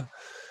club,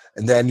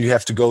 and then you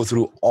have to go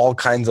through all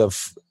kinds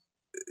of,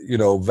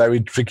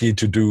 very tricky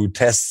to do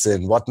tests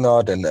and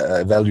whatnot, and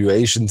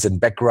evaluations and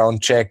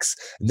background checks.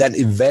 And then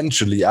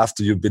eventually,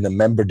 after you've been a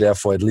member there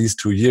for at least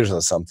 2 years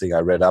or something, I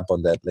read up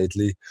on that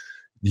lately,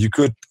 you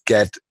could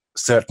get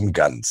certain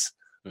guns,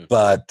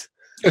 but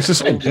it's the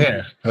same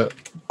here.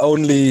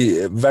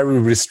 Only very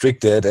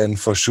restricted, and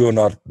for sure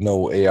not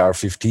no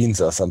AR-15s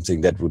or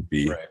something. That would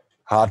be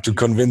hard to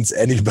convince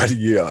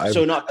anybody.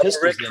 So not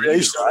pistols,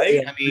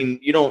 right? I mean,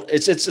 you don't.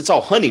 It's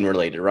all hunting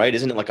related, right?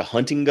 Isn't it like a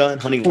hunting gun,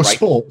 hunting or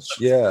sports?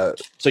 Yeah.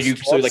 So you're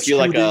like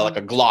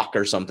a Glock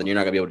or something. You're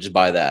not gonna be able to just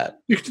buy that.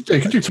 You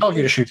can do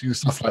target shooting and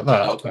stuff like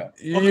that. Okay.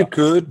 You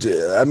could.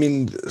 I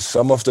mean,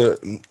 some of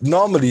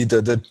normally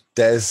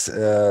there's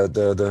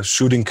the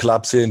shooting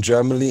clubs here in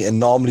Germany, and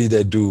normally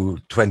they do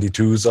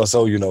 22s or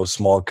so,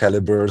 small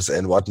calibers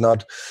and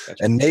whatnot.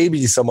 Gotcha. And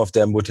maybe some of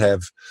them would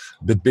have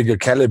a bit bigger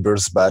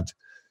calibers, but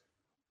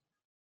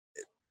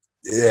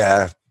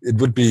yeah, it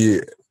would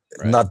be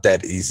not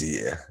that easy.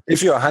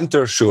 If you're a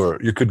hunter, sure,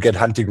 you could get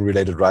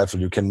hunting-related rifle.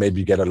 You can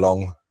maybe get a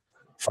long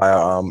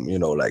firearm,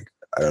 like,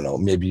 I don't know,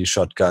 maybe a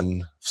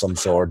shotgun of some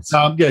sort.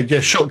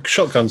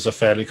 Shotguns are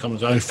fairly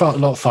common. A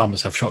lot of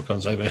farmers have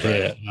shotguns over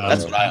here.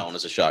 That's what I own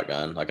as a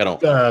shotgun. Like, I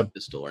don't have a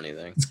pistol or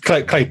anything. It's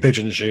clay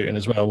pigeon shooting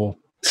as well, or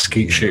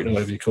skeet shooting,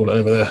 whatever you call it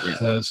over there.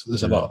 Yeah.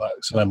 There's a lot of that.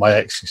 So my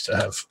ex used to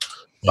have,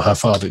 or her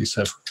father used to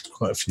have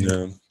quite a few.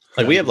 Yeah.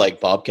 Like we have like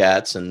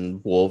bobcats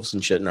and wolves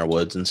and shit in our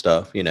woods and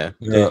stuff, Yeah.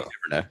 You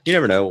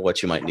never know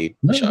what you might need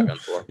a shotgun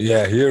for.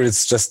 Yeah, here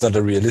it's just not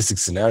a realistic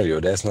scenario.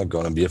 There's not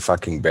going to be a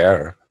fucking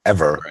bear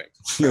ever. Right.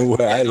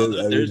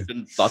 There's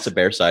been lots of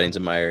bear sightings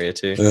in my area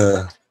too.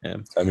 Yeah.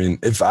 I mean,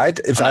 if I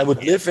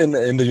would live in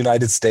the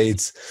United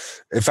States,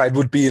 if I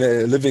would be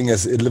living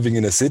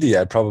in a city,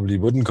 I probably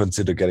wouldn't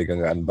consider getting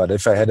a gun. But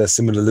if I had a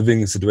similar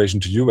living situation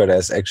to you, where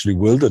there's actually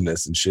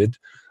wilderness and shit,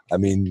 I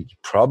mean, you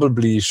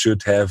probably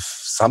should have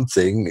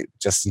something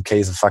just in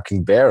case a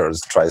fucking bear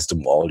tries to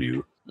maul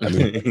you. I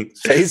mean,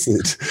 face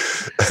it.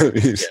 I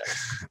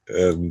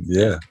mean,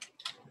 yeah.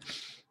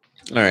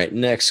 All right.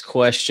 Next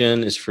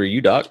question is for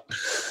you, Doc.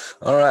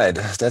 All right.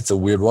 That's a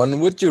weird one.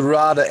 Would you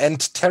rather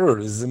end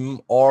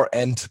terrorism or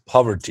end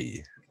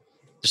poverty?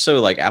 So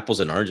like apples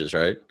and oranges,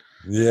 right?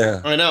 Yeah.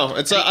 I know.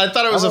 I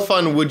thought it was a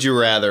fun would you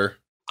rather.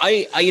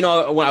 When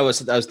I was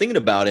thinking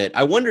about it,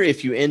 I wonder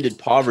if you ended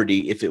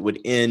poverty, if it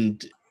would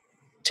end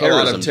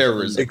terrorism. A lot of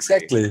terrorism.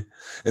 Exactly.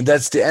 And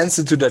that's the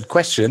answer to that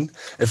question.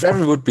 If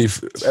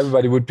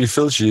everybody would be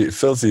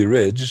filthy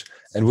rich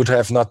and would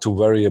have not to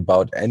worry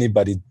about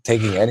anybody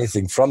taking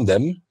anything from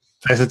them.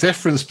 There's a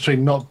difference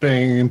between not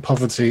being in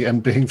poverty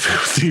and being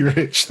filthy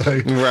rich, though.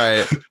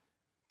 Right.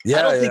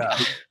 Yeah.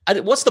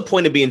 What's the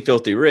point of being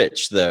filthy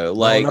rich, though?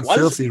 Like, not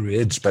filthy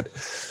rich, but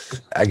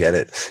I get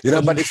it.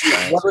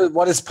 But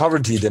what is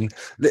poverty then?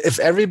 If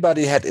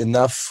everybody had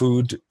enough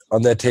food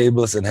on their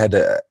tables and had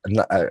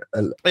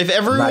if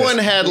everyone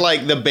had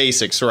like the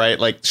basics, right?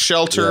 Like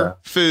shelter,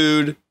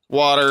 food,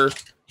 water,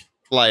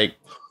 like,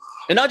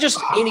 and not just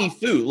any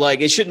food.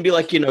 Like it shouldn't be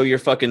like, your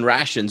fucking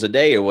rations a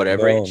day or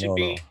whatever. It should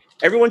be.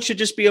 Everyone should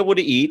just be able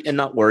to eat and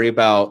not worry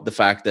about the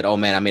fact that, oh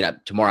man, I mean,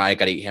 tomorrow I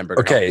got to eat hamburger.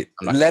 Okay,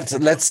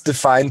 let's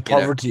define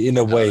poverty in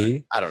a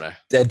way. I don't know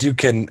that you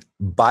can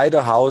buy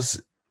the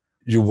house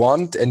you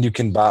want and you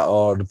can buy,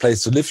 or the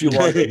place to live you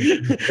want,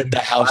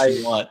 the house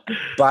you want,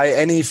 buy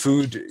any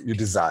food you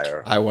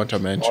desire. I want to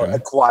mention or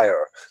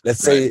acquire. Let's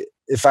say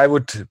if I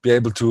would be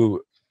able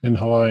to in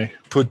Hawaii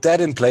put that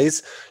in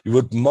place, you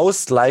would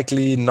most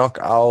likely knock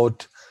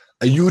out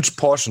a huge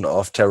portion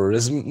of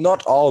terrorism.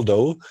 Not all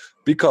though,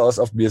 because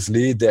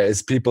obviously there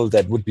is people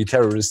that would be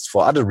terrorists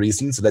for other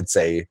reasons. Let's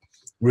say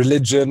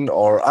religion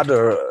or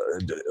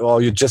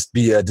you just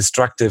be a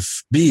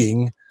destructive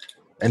being.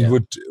 And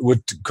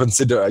would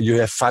consider you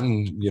have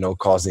fun,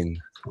 causing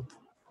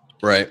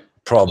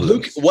problems.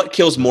 Luke, what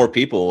kills more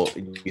people,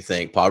 you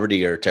think,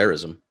 poverty or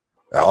terrorism?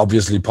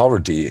 Obviously,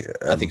 poverty.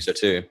 I think so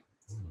too.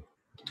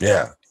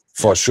 Yeah,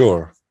 for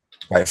sure,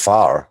 by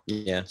far.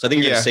 Yeah, so I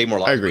think you're going to save more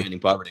lives by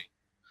ending poverty.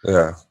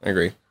 Yeah, I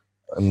agree.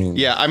 I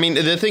mean,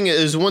 the thing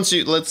is, once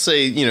let's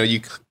say,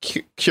 you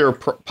cure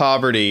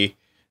poverty,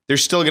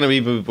 there's still going to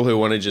be people who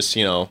want to just,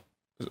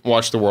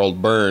 watch the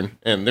world burn,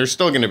 and there's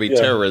still going to be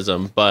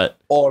terrorism, but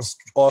or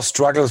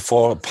struggle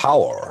for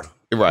power,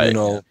 right? You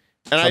know,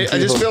 and I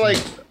just feel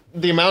like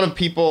the amount of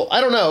people,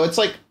 I don't know. It's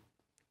like,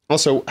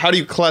 also, how do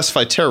you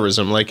classify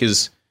terrorism? Like,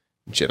 is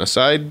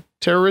genocide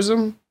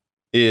terrorism?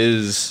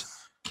 Is,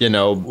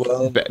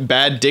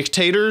 bad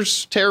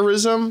dictators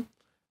terrorism?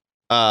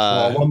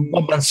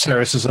 One man's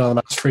terrorist is another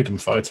man's freedom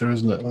fighter,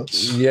 isn't it?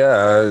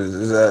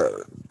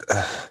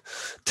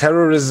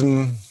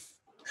 Terrorism.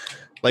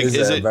 Like,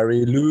 is it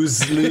very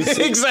loose?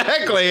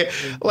 Exactly.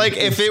 Like,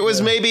 if it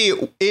was maybe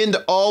end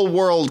all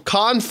world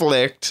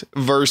conflict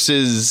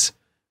versus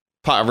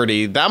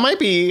poverty, that might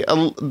be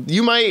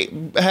you might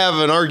have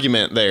an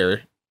argument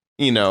there.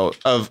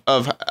 Of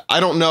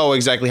I don't know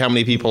exactly how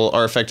many people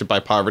are affected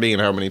by poverty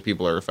and how many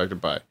people are affected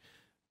by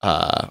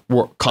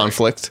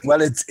conflict.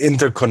 Well, it's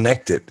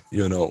interconnected.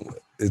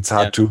 It's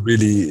hard to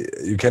really.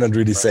 You cannot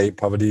really say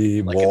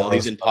poverty. Like all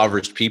these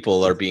impoverished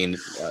people are being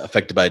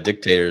affected by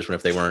dictators when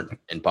if they weren't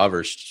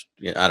impoverished,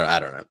 I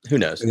don't know. Who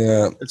knows?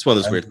 Yeah, it's one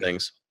of those weird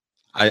things.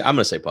 I'm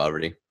gonna say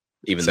poverty,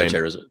 even though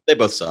terrorism. They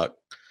both suck.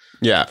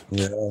 Yeah.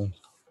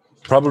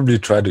 Probably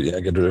try to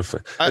get rid of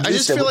it. I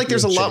just feel like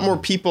there's a lot more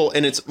people,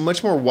 and it's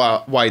much more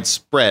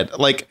widespread.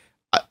 Like,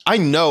 I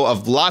know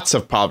of lots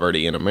of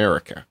poverty in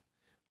America.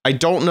 I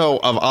don't know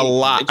of a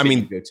lot. I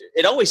mean,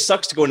 it always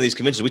sucks to go into these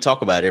conventions. We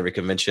talk about it every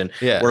convention.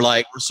 Yeah.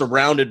 We're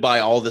surrounded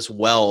by all this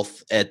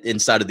wealth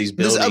inside of these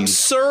buildings. This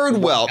absurd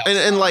wealth.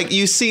 And like,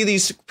 you see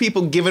these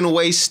people giving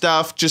away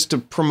stuff just to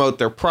promote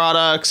their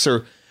products,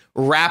 or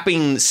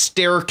wrapping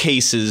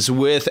staircases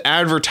with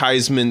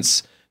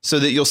advertisements so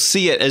that you'll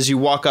see it as you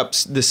walk up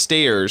the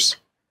stairs.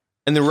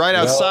 And then right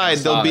outside,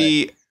 there'll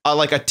be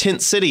like a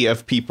tent city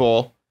of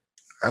people.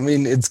 I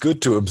mean, it's good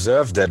to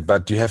observe that,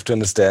 but you have to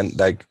understand,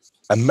 like,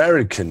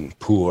 American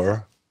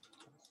poor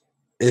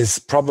is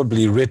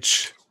probably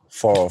rich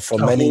for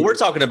many. Well, we're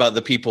talking about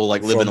the people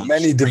living on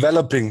many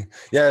developing.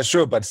 Yeah,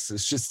 sure, but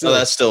it's just still.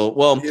 That's still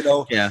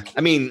Yeah,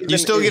 I mean, you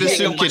still get a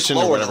soup kitchen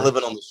or whatever.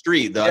 Living on the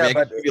street, though. Yeah, I mean,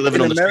 but if you're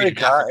living on the street in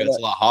Africa, it's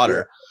a lot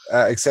hotter.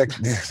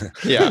 Exactly.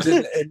 Yeah.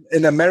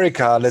 in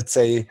America, let's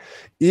say,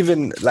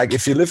 even like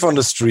if you live on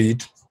the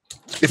street,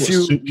 if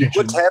you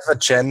would have a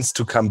chance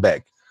to come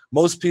back,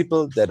 most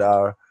people that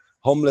are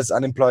homeless,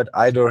 unemployed,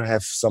 either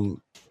have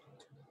some,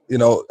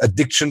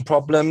 addiction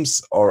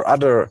problems or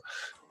other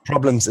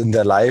problems in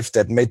their life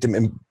that made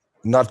them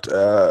not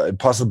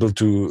possible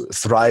to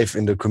thrive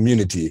in the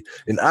community.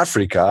 In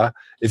Africa,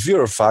 if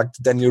you're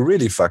fucked, then you're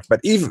really fucked. But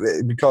even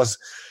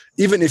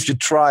if you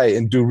try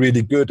and do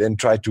really good and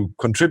try to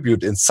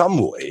contribute in some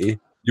way,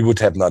 you would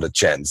have not a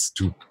chance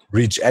to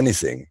reach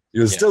anything.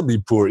 You'll still be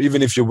poor,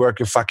 even if you work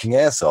your fucking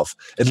ass off.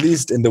 At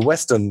least in the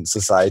Western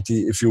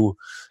society, if you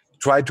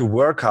try to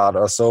work hard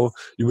or so,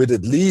 you would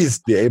at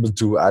least be able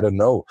to, I don't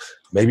know,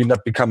 maybe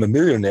not become a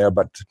millionaire,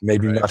 but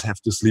maybe not have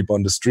to sleep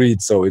on the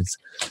street. So it's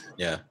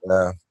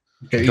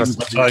because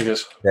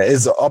tigers. There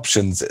is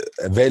options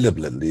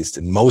available, at least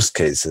in most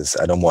cases.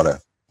 I don't want to,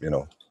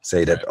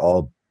 say that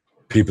all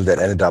people that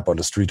ended up on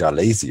the street are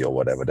lazy or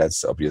whatever.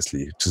 That's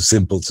obviously too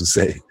simple to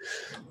say.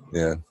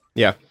 Yeah.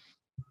 I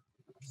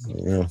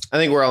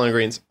think we're all in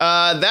agreement.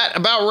 That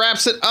about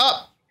wraps it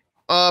up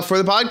for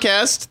the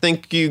podcast.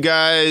 Thank you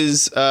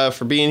guys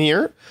for being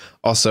here.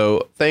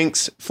 Also,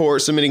 thanks for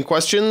submitting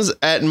questions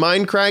at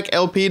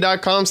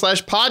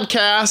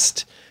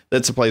mindcracklp.com/podcast.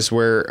 That's a place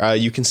where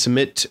you can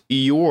submit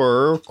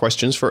your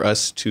questions for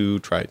us to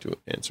try to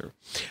answer.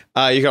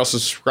 You can also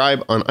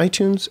subscribe on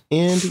iTunes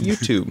and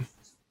YouTube.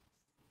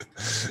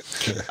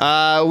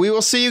 We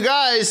will see you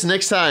guys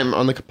next time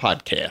on the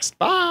podcast.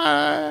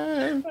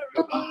 Bye.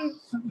 Bye.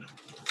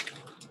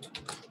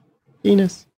 Venus.